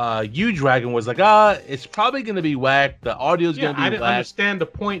 Dragon was like, it's probably gonna be whack. The audio's gonna be whack. I didn't understand the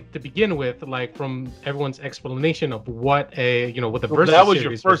point to begin with, like from everyone's explanation of what what the versus. That was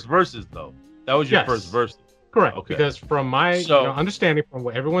your first verses, though. That was your first verse. Correct. Okay. Because from my understanding, from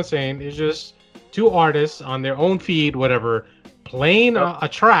what everyone's saying, is just two artists on their own feed, whatever, playing a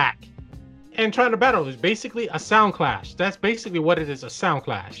track and trying to battle. It's basically a sound clash. That's basically what it is, a sound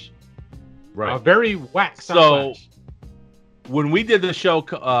clash. Right. A very whack sound clash. When we did the show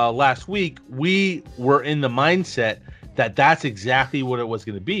last week, we were in the mindset that that's exactly what it was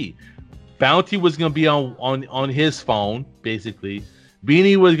going to be. Bounty was going to be on his phone, basically.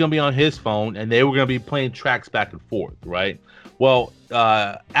 Beanie was going to be on his phone, and they were going to be playing tracks back and forth, right? Well,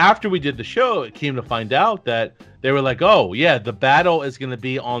 after we did the show, it came to find out that they were like, oh, yeah, the battle is going to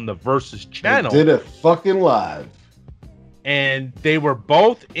be on the Versus channel. They did it fucking live. And they were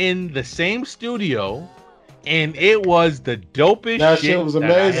both in the same studio. And it was the dopest that shit was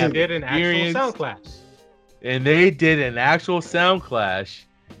amazing. They did an actual sound clash. And they did an actual sound clash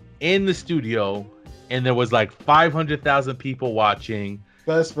in the studio. And there was like 500,000 people watching.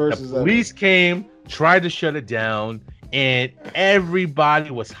 Best versus the police came, tried to shut it down, and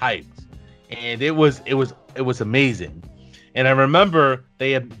everybody was hyped. And it was amazing. And I remember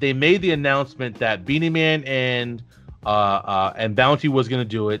they made the announcement that Beanie Man and Bounty was going to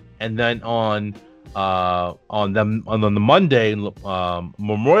do it, and then on the Monday,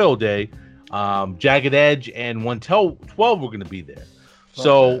 Memorial Day, Jagged Edge and 112 were going to be there.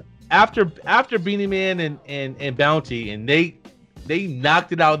 So after Beanie Man and Bounty, and they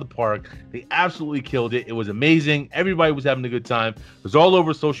knocked it out of the park. They absolutely killed it. It was amazing. Everybody was having a good time. It was all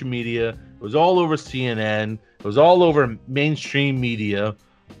over social media. It was all over CNN. It was all over mainstream media.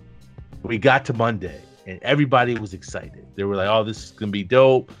 We got to Monday, and everybody was excited. They were like, "Oh, this is gonna be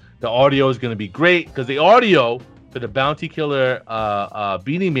dope. The audio is going to be great," because the audio for the Bounty Killer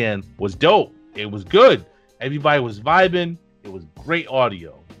Beanie Man was dope. It was good. Everybody was vibing. It was great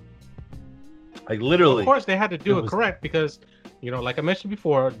audio. Like literally. Of course, they had to do it correct because, like I mentioned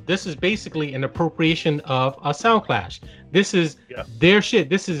before, this is basically an appropriation of a sound clash. This is their shit.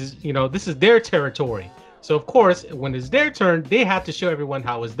 This is their territory. So of course, when it's their turn, they have to show everyone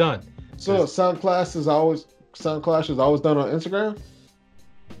how it's done. So sound clash is always done on Instagram.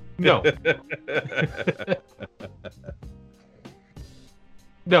 No.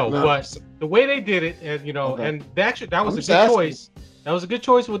 No, but the way they did it, and and that was a good choice. That was a good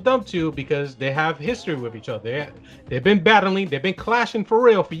choice with them too because they have history with each other. They've been battling, they've been clashing for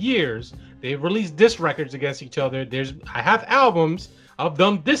real for years. They've released diss records against each other. I have albums of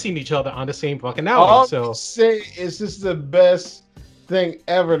them dissing each other on the same fucking album. So say it's just the best thing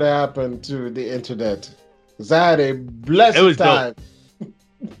ever to happen to the internet. Because I had a blessed time. Dope.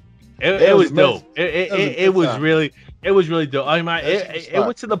 It was dope. It was really dope. I mean, it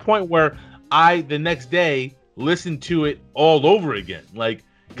went to the point where the next day listened to it all over again, like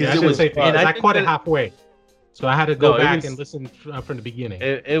because it was. And I caught it halfway, so I had to go back and listen from the beginning.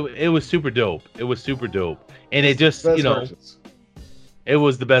 It was super dope. It was super dope, and it just verses. It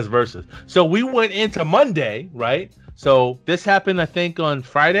was the best verses. So we went into Monday, right? So this happened, I think, on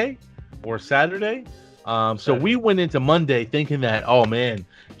Friday or Saturday. So we went into Monday thinking that, oh man,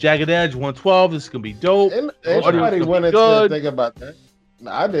 Jagged Edge 112, this is gonna be dope. Everybody went into think about that.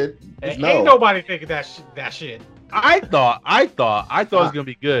 I did. Ain't nobody thinking that shit. I thought it was gonna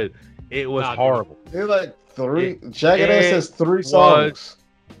be good. It was horrible. They're like Jagged Edge has 3 songs.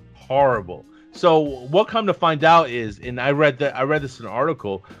 Horrible. So what come to find out is, and I read this in an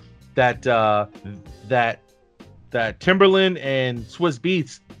article that that Timberland and Swiss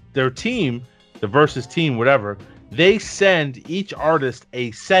Beats, their team, the Versus team, whatever, they send each artist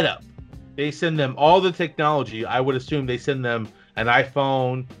a setup. They send them all the technology. I would assume they send them an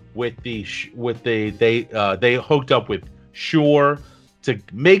iPhone with they hooked up with Shure to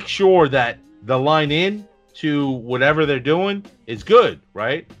make sure that the line in to whatever they're doing is good,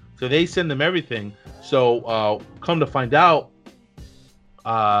 right? So they send them everything. So come to find out,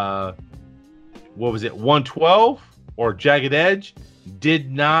 what was it, 112 or Jagged Edge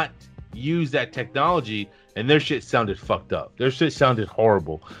did not use that technology, and their shit sounded fucked up. Their shit sounded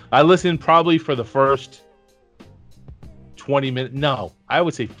horrible. I listened probably for the first 20 minutes. No, I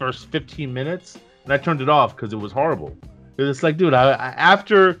would say first 15 minutes, and I turned it off because it was horrible. It's like, dude,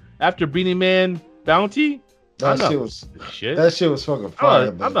 after Beanie Man Bounty, that shit was fucking fire.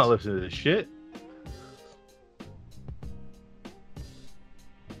 I'm not listening to this shit.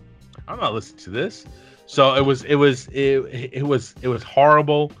 I'm not listening to this. So it was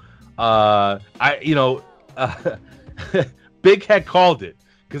horrible. Big Head called it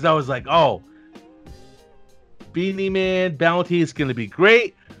because I was like, oh, Beanie Man Bounty is gonna be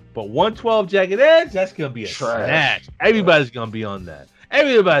great, but 112 Jagged Edge, that's gonna be a smash. Everybody's gonna be on that.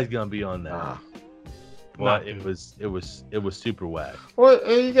 But it was super whack. Well,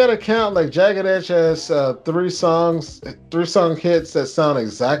 you gotta count like Jagged Edge has 3 song hits that sound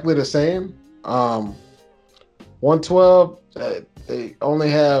exactly the same. 112, they only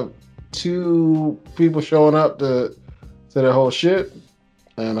have 2 people showing up to the whole shit,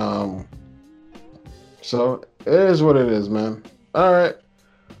 and so it is what it is, man. All right,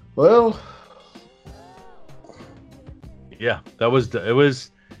 well, yeah,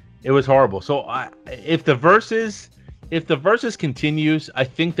 it was horrible. So if the verses continues, I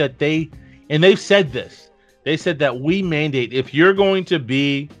think that they've said this. They said that we mandate if you're going to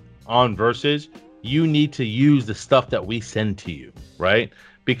be on verses, you need to use the stuff that we send to you, right?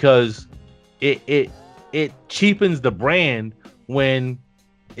 Because it cheapens the brand when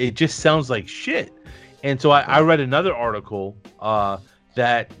it just sounds like shit. And so I read another article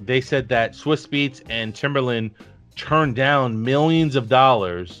that they said that Swiss Beats and Timberland turned down millions of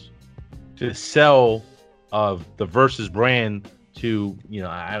dollars to sell of the Versus brand to,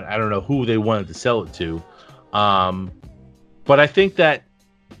 I don't know who they wanted to sell it to. But I think that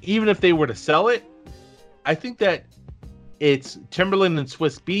even if they were to sell it, I think that it's Timberland and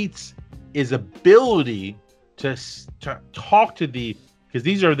Swiss Beats is ability to talk to because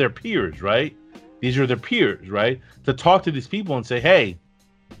these are their peers, right? To talk to these people and say, hey,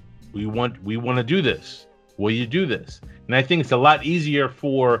 we want to do this. Will you do this? And I think it's a lot easier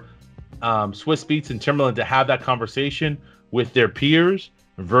for Swiss Beats and Timberland to have that conversation with their peers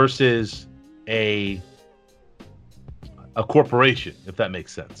versus a corporation, if that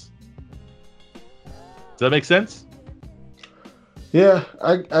makes sense. Does that make sense? Yeah,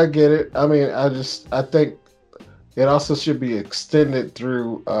 I get it. I mean, I think it also should be extended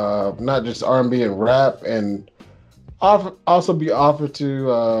through not just R&B and rap, and also be offered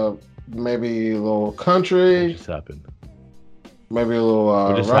to maybe a little country. What just happened? Maybe a little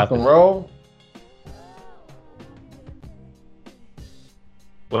rock and roll.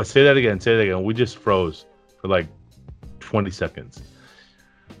 Well, say that again. We just froze for like 20 seconds.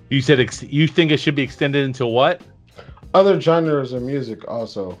 You said you think it should be extended into what? Other genres of music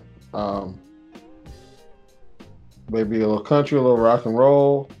also. Maybe a little country, a little rock and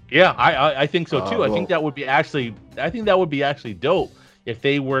roll. Yeah, I think so too. I think that would be actually dope if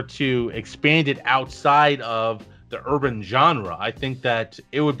they were to expand it outside of the urban genre. I think that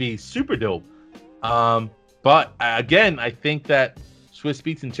it would be super dope. But again, I think that Swiss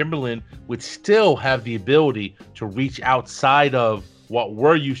Beats and Timberland would still have the ability to reach outside of what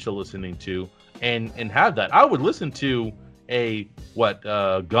we're used to listening to and have that. I would listen to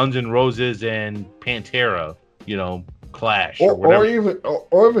Guns N' Roses and Pantera, Clash or whatever.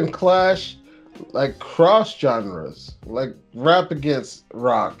 Or even Clash, like cross genres, like rap against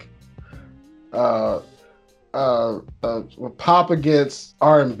rock, pop against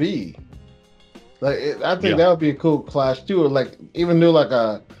R&B. I think that would be a cool clash too. Or like even do like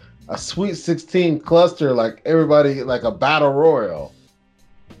a Sweet 16 cluster, like everybody like a battle royal.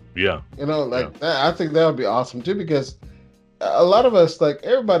 Yeah. That. I think that would be awesome too, because a lot of us, like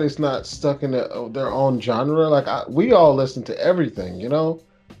everybody's not stuck in their own genre. Like we all listen to everything,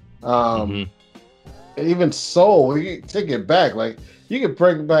 Even soul, we take it back. Like you could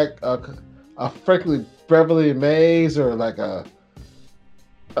bring back a frankly Beverly Mays or like a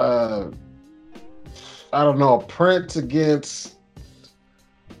Prince against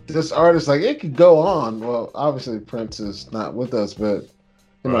this artist. Like it could go on. Well, obviously Prince is not with us, but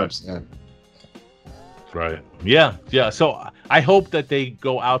you know what I'm saying. Right. Yeah. So I hope that they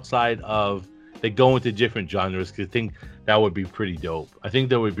go into different genres, because I think that would be pretty dope.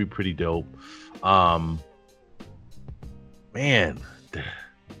 Man,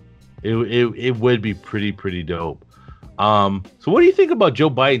 it would be pretty dope. So what do you think about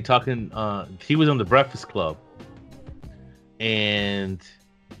Joe Biden talking? He was on the Breakfast Club, and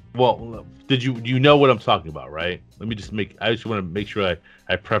you know what I'm talking about, right? I just want to make sure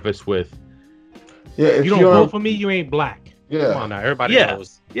I preface with. Yeah, if you don't vote for me, you ain't black. Yeah, come on now, everybody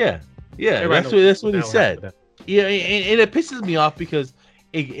knows. Yeah. That's what he said. Yeah, and it pisses me off because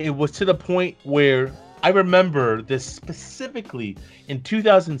it was to the point where I remember this specifically in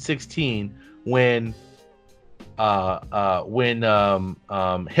 2016 when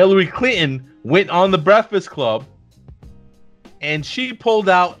Hillary Clinton went on the Breakfast Club and she pulled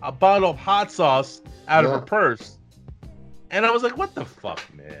out a bottle of hot sauce out of her purse. And I was like, what the fuck,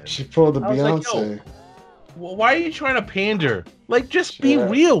 man? She pulled the Beyonce. Like, well, why are you trying to pander? Like, just be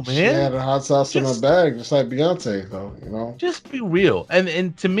real, man. She had a hot sauce in her bag, just like Beyonce, though, you know? Just be real.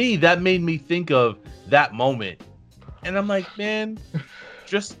 And to me, that made me think of that moment. And I'm like, man,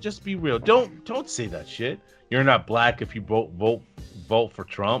 just be real. Don't say that shit. You're not black if you vote for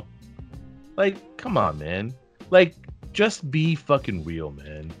Trump. Like, come on, man. Like, just be fucking real,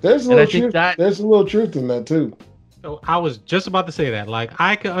 man. There's a little truth. There's a little truth in that too. So I was just about to say that. Like,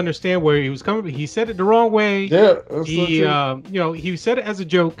 I can understand where he was coming from. He said it the wrong way. Yeah, he he said it as a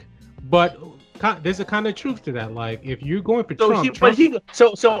joke, but there's a kind of truth to that. Like, if you're going for Trump,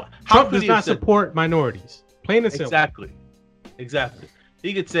 Trump does not support minorities. Plain and simple. Exactly.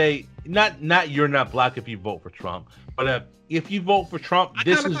 He could say, not you're not black if you vote for Trump, but if you vote for Trump,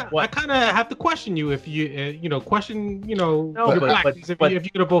 I kind of have to question you if you question if you're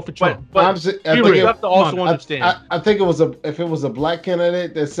gonna vote for Trump. But you have to also understand. I think if it was a black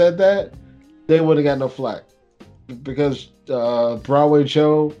candidate that said that, they would have got no flack, because Broadway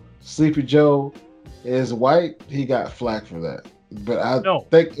Joe, Sleepy Joe, is white. He got flack for that. But I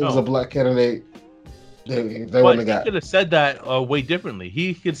think it was a black candidate. They wouldn't have got. He could have said that way differently.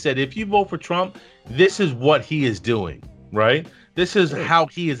 He could have said, if you vote for Trump, this is what he is doing, right? This is how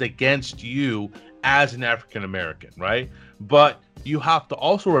he is against you as an African American, right? But you have to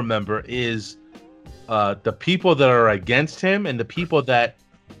also remember is the people that are against him and the people that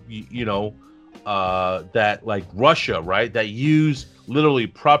that like Russia, right? That use literally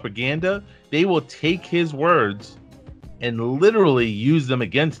propaganda. They will take his words and literally use them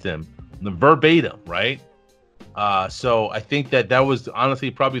against him. The verbatim, right? So I think that was honestly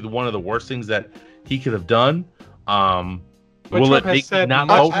probably one of the worst things that he could have done. But Trump has said not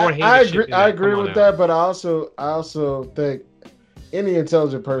much more heinous. I agree with that, but I also think any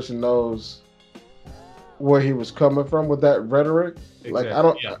intelligent person knows where he was coming from with that rhetoric. Exactly. Like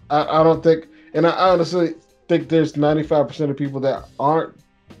I don't think, and I honestly think there's 95% of people that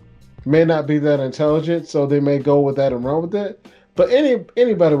may not be that intelligent, so they may go with that and run with it. But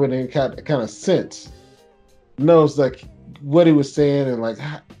anybody with any kind of sense knows like what he was saying and like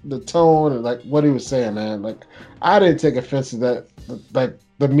the tone and like what he was saying, man. Like I didn't take offense to that. Like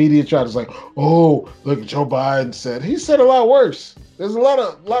the media tried to like, oh, look, Joe Biden said. He said a lot worse. There's a lot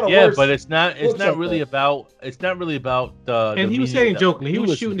of worse. Yeah, but it's not really about the. And he was saying jokingly, he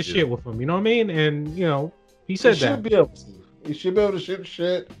was shooting the shit with him. You know what I mean? And he said that. He should be able to shoot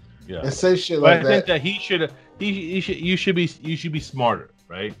shit. Yeah. And say shit like that. I think that he should. You should be smarter,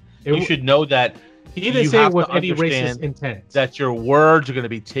 right? You should know that he didn't say it with any racist intent. That your words are going to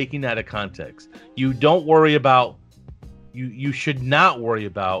be taken out of context. You don't worry about. You should not worry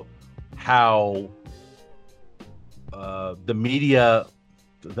about how the media.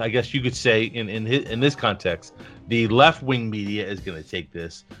 I guess you could say in this context, the left-wing media is going to take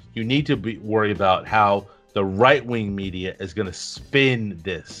this. You need to worry about how the right-wing media is going to spin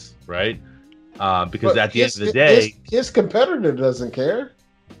this, right? Because at the end of the day, his competitor doesn't care.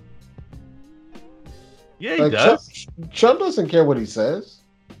 Yeah, he does. Trump doesn't care what he says.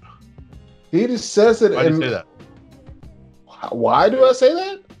 He just says it. Why do you say that? Why do I say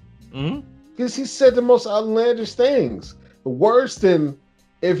that? Mm-hmm. Because he said the most outlandish things. Worse than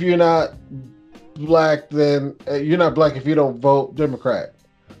if you're not black, then you're not black if you don't vote Democrat.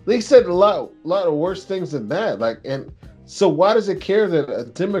 He said a lot of worse things than that. Like, and so why does it care that a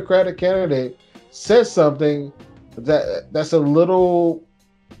Democratic candidate says something that's a little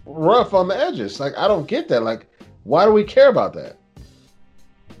rough on the edges? Like, I don't get that. Like, why do we care about that?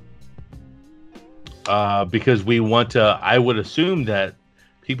 Because we want to. I would assume that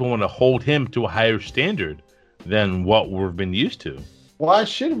people want to hold him to a higher standard than what we've been used to. Why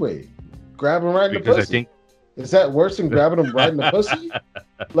should we grab him right in the pussy? Is that worse than grabbing him right in the pussy?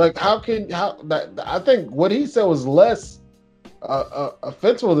 Like, I think what he said was less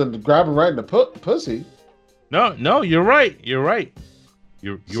offensive than grabbing right in the pussy. No, you're right.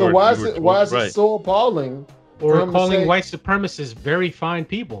 Why is it so appalling? Or calling white supremacists very fine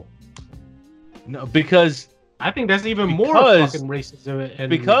people? No, because I think that's even more fucking racist. And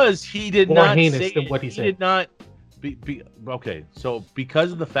because he did not heinous than what he said. Did not. Okay, so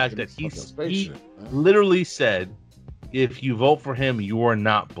because of the fact that he literally said, if you vote for him, you are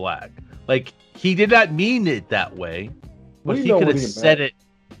not black. Like, he did not mean it that way, but he could have said it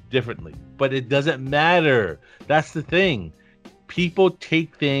differently. But it doesn't matter. That's the thing. people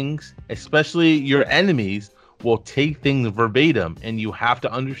take things, especially your enemies, will take things verbatim, and you have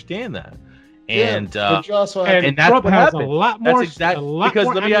to understand that. And but you also and and that's Trump what has happened. a lot more. That's exactly a lot because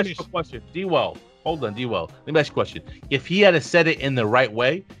more let me ask you a ammunition. question, D-Well. Hold on, D-Well. Let me ask you a question. If he had said it in the right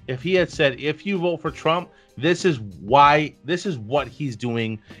way, if he had said, if you vote for Trump, this is why, this is what he's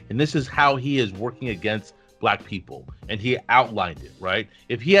doing, and this is how he is working against black people, and he outlined it, right?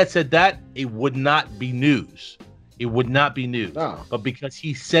 If he had said that, it would not be news. It would not be news. No. But because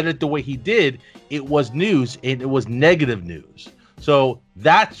he said it the way he did, it was news, and it was negative news. So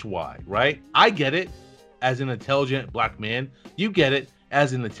that's why, right? I get it as an intelligent black man. You get it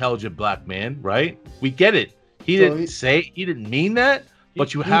as an intelligent black man, right? We get it. He didn't mean that,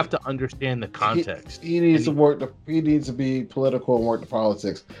 but you have to understand the context. He needs to work. He needs to be political and work the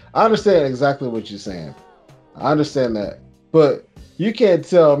politics. I understand exactly what you're saying. I understand that, but you can't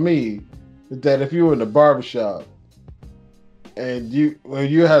tell me that if you were in the barbershop and you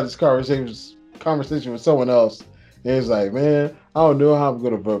had this conversation with someone else, and it's like, man, I don't know how I'm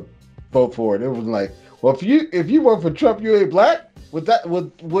gonna vote for it. It was like, well, if you vote for Trump, you ain't black.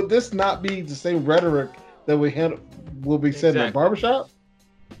 Would this not be the same rhetoric that will be said in the barbershop?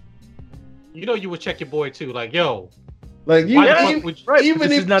 You know, you would check your boy too, like, yo, like you.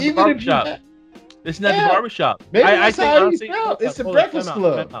 This is not the barbershop. This is not the barbershop. Maybe I that's think how you honestly, felt. It's a breakfast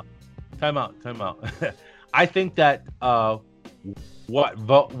club. Time out. I think that what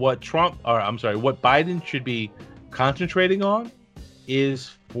Biden should be concentrating on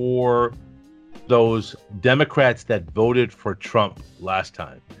is for those Democrats that voted for Trump last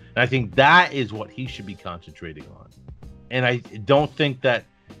time. And I think that is what he should be concentrating on. And I don't think that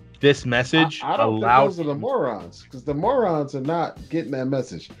this message I don't think those are the morons, because the morons are not getting that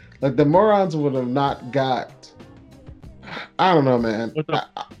message. Like, the morons would have not got. I don't know, man.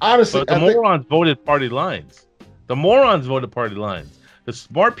 Honestly, but the morons voted party lines. The morons voted party lines. The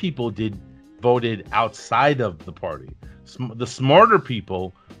smart people voted outside of the party. The smarter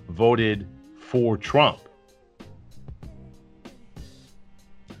people voted for Trump.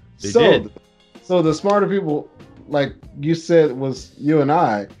 So the smarter people, like you said, was you and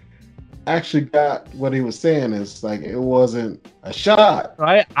I, actually got what he was saying. Is like, it wasn't a shot.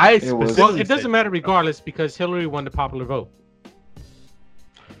 Right? It doesn't matter regardless, because Hillary won the popular vote.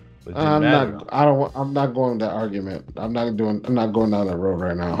 I'm not going that argument. I'm not going down that road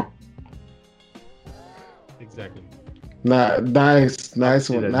right now. Exactly. Nice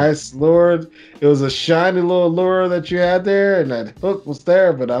one. Nice lure. It was a shiny little lure that you had there, and that hook was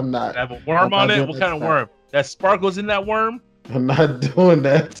there, but I'm not. Have a worm on it? What kind of worm? That sparkles in that worm? I'm not doing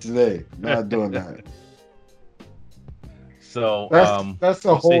that today. Not doing that. So that's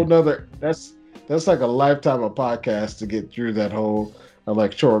a whole nother. That's like a lifetime of podcasts to get through that whole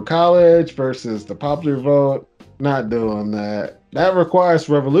electoral college versus the popular vote. Not doing that. That requires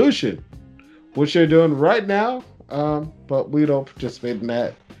revolution, which you're doing right now. But we don't participate in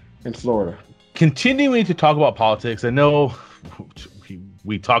that in Florida. Continuing to talk about politics, I know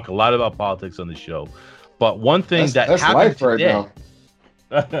we talk a lot about politics on the show, but one thing that's happened today,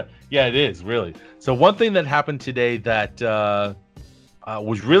 right now. Yeah, it is really. So one thing that happened today that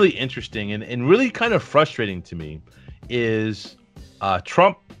was really interesting and really kind of frustrating to me is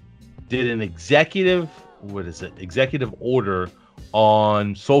Trump did an executive order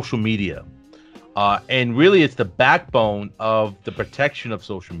on social media. And really, it's the backbone of the protection of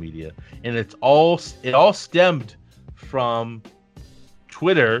social media, and it all stemmed from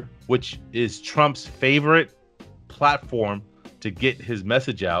Twitter, which is Trump's favorite platform to get his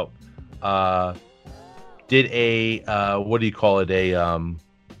message out. Did a what do you call it?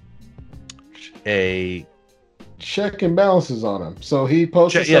 A check and balances on him. So he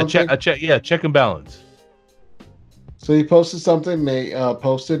posted something. Check and balance. So he posted something. They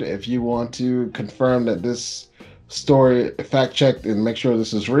posted, if you want to confirm that this story fact checked and make sure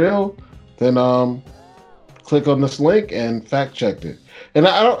this is real, then click on this link and fact checked it. And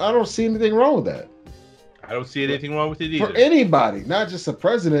I don't see anything wrong with that. I don't see anything wrong with it either. For anybody, not just the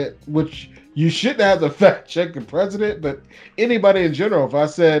president, which you shouldn't have to fact check the president, but anybody in general. If I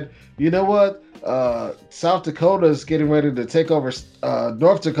said, you know what, South Dakota is getting ready to take over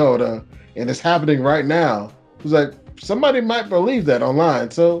North Dakota, and it's happening right now, it was like, somebody might believe that online,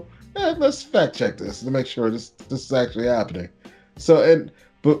 so let's fact check this to make sure this is actually happening. So,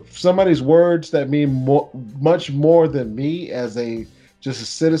 but somebody's words that mean much more than me as just a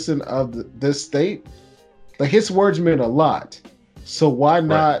citizen of this state, like his words mean a lot. So why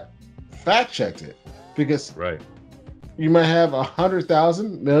not fact check it? Because you might have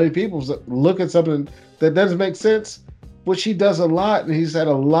 100,000 million people look at something that doesn't make sense, which he does a lot, and he's had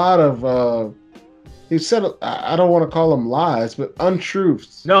a lot of he said, I don't want to call them lies, but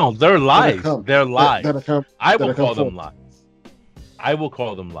untruths. No, they're lies. They're lies. I will call them lies. I will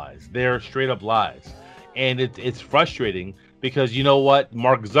call them lies. They're straight up lies. And it's frustrating because you know what?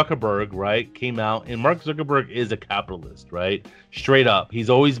 Mark Zuckerberg, right, came out, and Mark Zuckerberg is a capitalist, right? Straight up. He's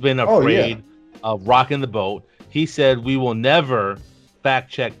always been afraid of rocking the boat. He said we will never fact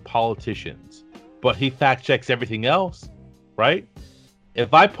check politicians, but he fact checks everything else, right?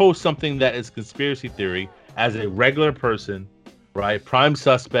 If I post something that is conspiracy theory as a regular person, right, prime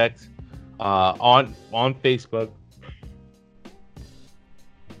suspect on Facebook,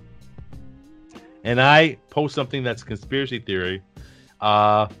 and I post something that's conspiracy theory,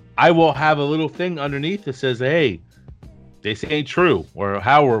 I will have a little thing underneath that says, hey, they say ain't true, or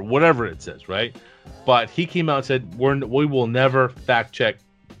how, or whatever it says, right? But he came out and said, we will never fact check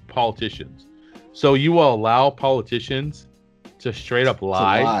politicians. So you will allow politicians to straight up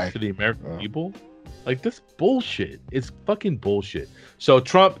lie to the American people? Like, this bullshit. It's fucking bullshit. So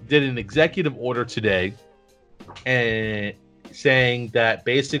Trump did an executive order today and saying that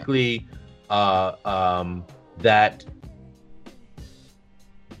basically that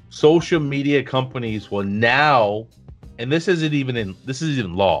social media companies will now, and this isn't even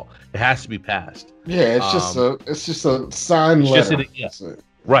law. It has to be passed. Yeah, it's just a sign letter.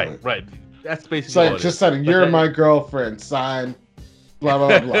 Right. That's basically it's like just saying you're my girlfriend. Sign. Blah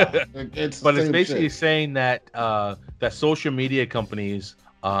blah blah. It's basically saying that that social media companies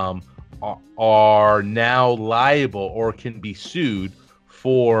are now liable or can be sued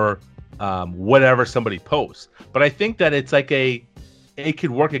for whatever somebody posts. But I think that it's like it could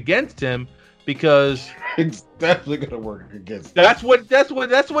work against him because it's definitely gonna work against him. That's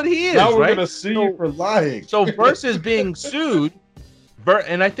what he is. Now we're right? gonna sue you for lying. So versus being sued,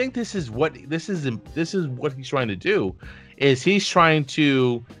 and I think this is what he's trying to do, is he's trying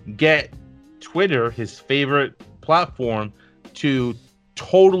to get Twitter, his favorite platform, to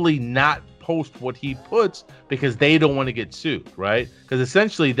totally not post what he puts because they don't want to get sued, right? Because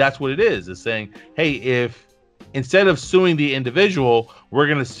essentially that's what it is. It's saying, hey, if instead of suing the individual, we're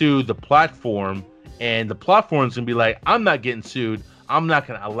going to sue the platform, and the platform's going to be like, I'm not getting sued. I'm not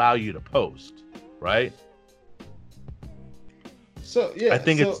going to allow you to post, right? So, yeah. I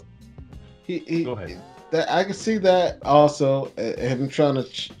think go ahead. I can see that also, him trying to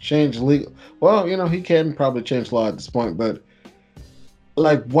change legal. Well, he can probably change law at this point, but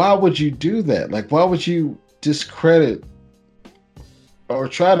like, why would you do that? Like, why would you discredit or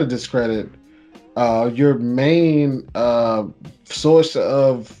try to discredit your main source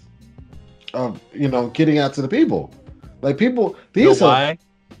of getting out to the people? Like, people, these why?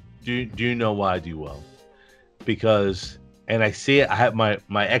 Do you know why I do well? Because, and I see it. I have my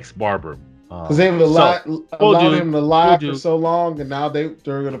ex barber. Because they've allowed him to lie for so long, and now they're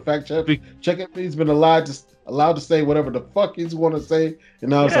going to fact check it. He's been allowed to say whatever the fuck he's want to say, and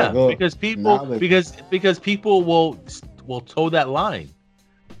now it's like, because people will toe that line.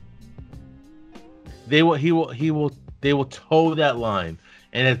 They will toe that line,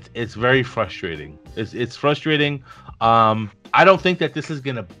 and it's very frustrating. It's frustrating. I don't think that this is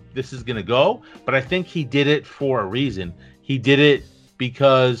gonna go, but I think he did it for a reason. He did it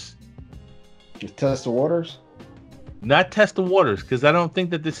because. Test the waters? Not test the waters, because I don't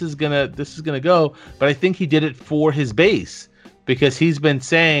think that this is gonna go. But I think he did it for his base, because he's been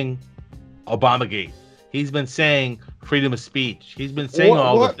saying Obamagate. He's been saying freedom of speech. He's been saying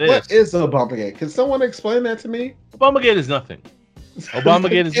all of this. What is Obamagate? Can someone explain that to me? Obamagate is nothing.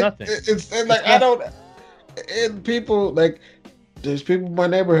 Obamagate is nothing. It's like, I don't. And people, like, there's people in my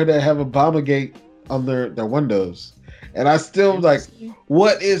neighborhood that have Obamagate on their windows. And I still like,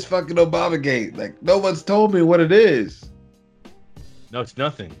 what is fucking Obamagate? Like, no one's told me what it is. No, it's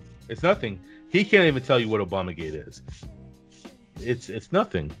nothing. It's nothing. He can't even tell you what Obamagate is. It's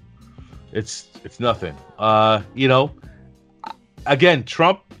nothing. It's nothing. Again,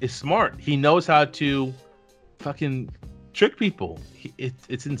 Trump is smart. He knows how to fucking trick people.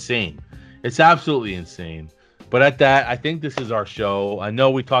 It's insane. It's absolutely insane. But at that, I think this is our show. I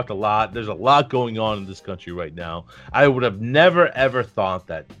know we talked a lot. There's a lot going on in this country right now. I would have never, ever thought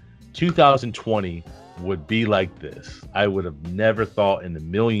that 2020 would be like this. I would have never thought in a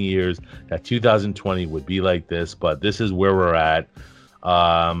million years that 2020 would be like this. But this is where we're at.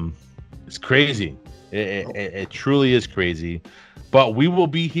 It's crazy. It truly is crazy. But we will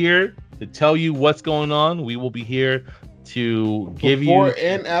be here to tell you what's going on. We will be here to give you... Before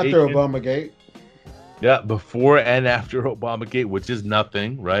and after Obamagate. Yeah, before and after Obamagate, which is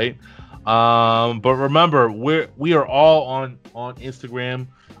nothing, right? But remember, we are all on Instagram.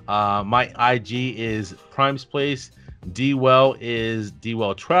 My IG is Prime's Place. D-Well is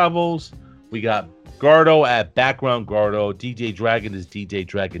D-Well Travels. We got Gardo at Background Gardo. DJ Dragon is DJ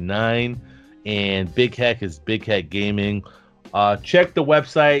Dragon 9. And Big Heck is Big Heck Gaming. Check the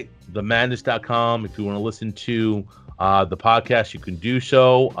website, themadness.com. If you want to listen to the podcast, you can do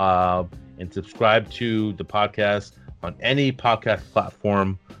so. And subscribe to the podcast on any podcast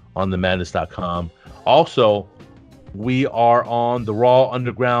platform on themadness.com. Also, we are on the Raw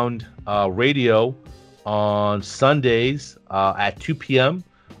Underground Radio on Sundays at 2 p.m.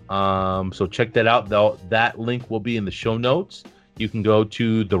 So check that out. That link will be in the show notes. You can go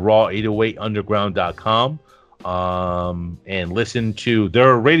to the raw808underground.com and listen to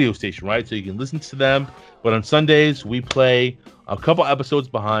their radio station, right? So you can listen to them. But on Sundays, we play a couple episodes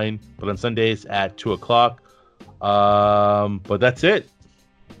behind, but on Sundays at 2 o'clock. But that's it.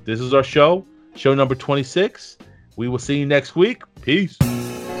 This is our show number 26. We will see you next week. Peace.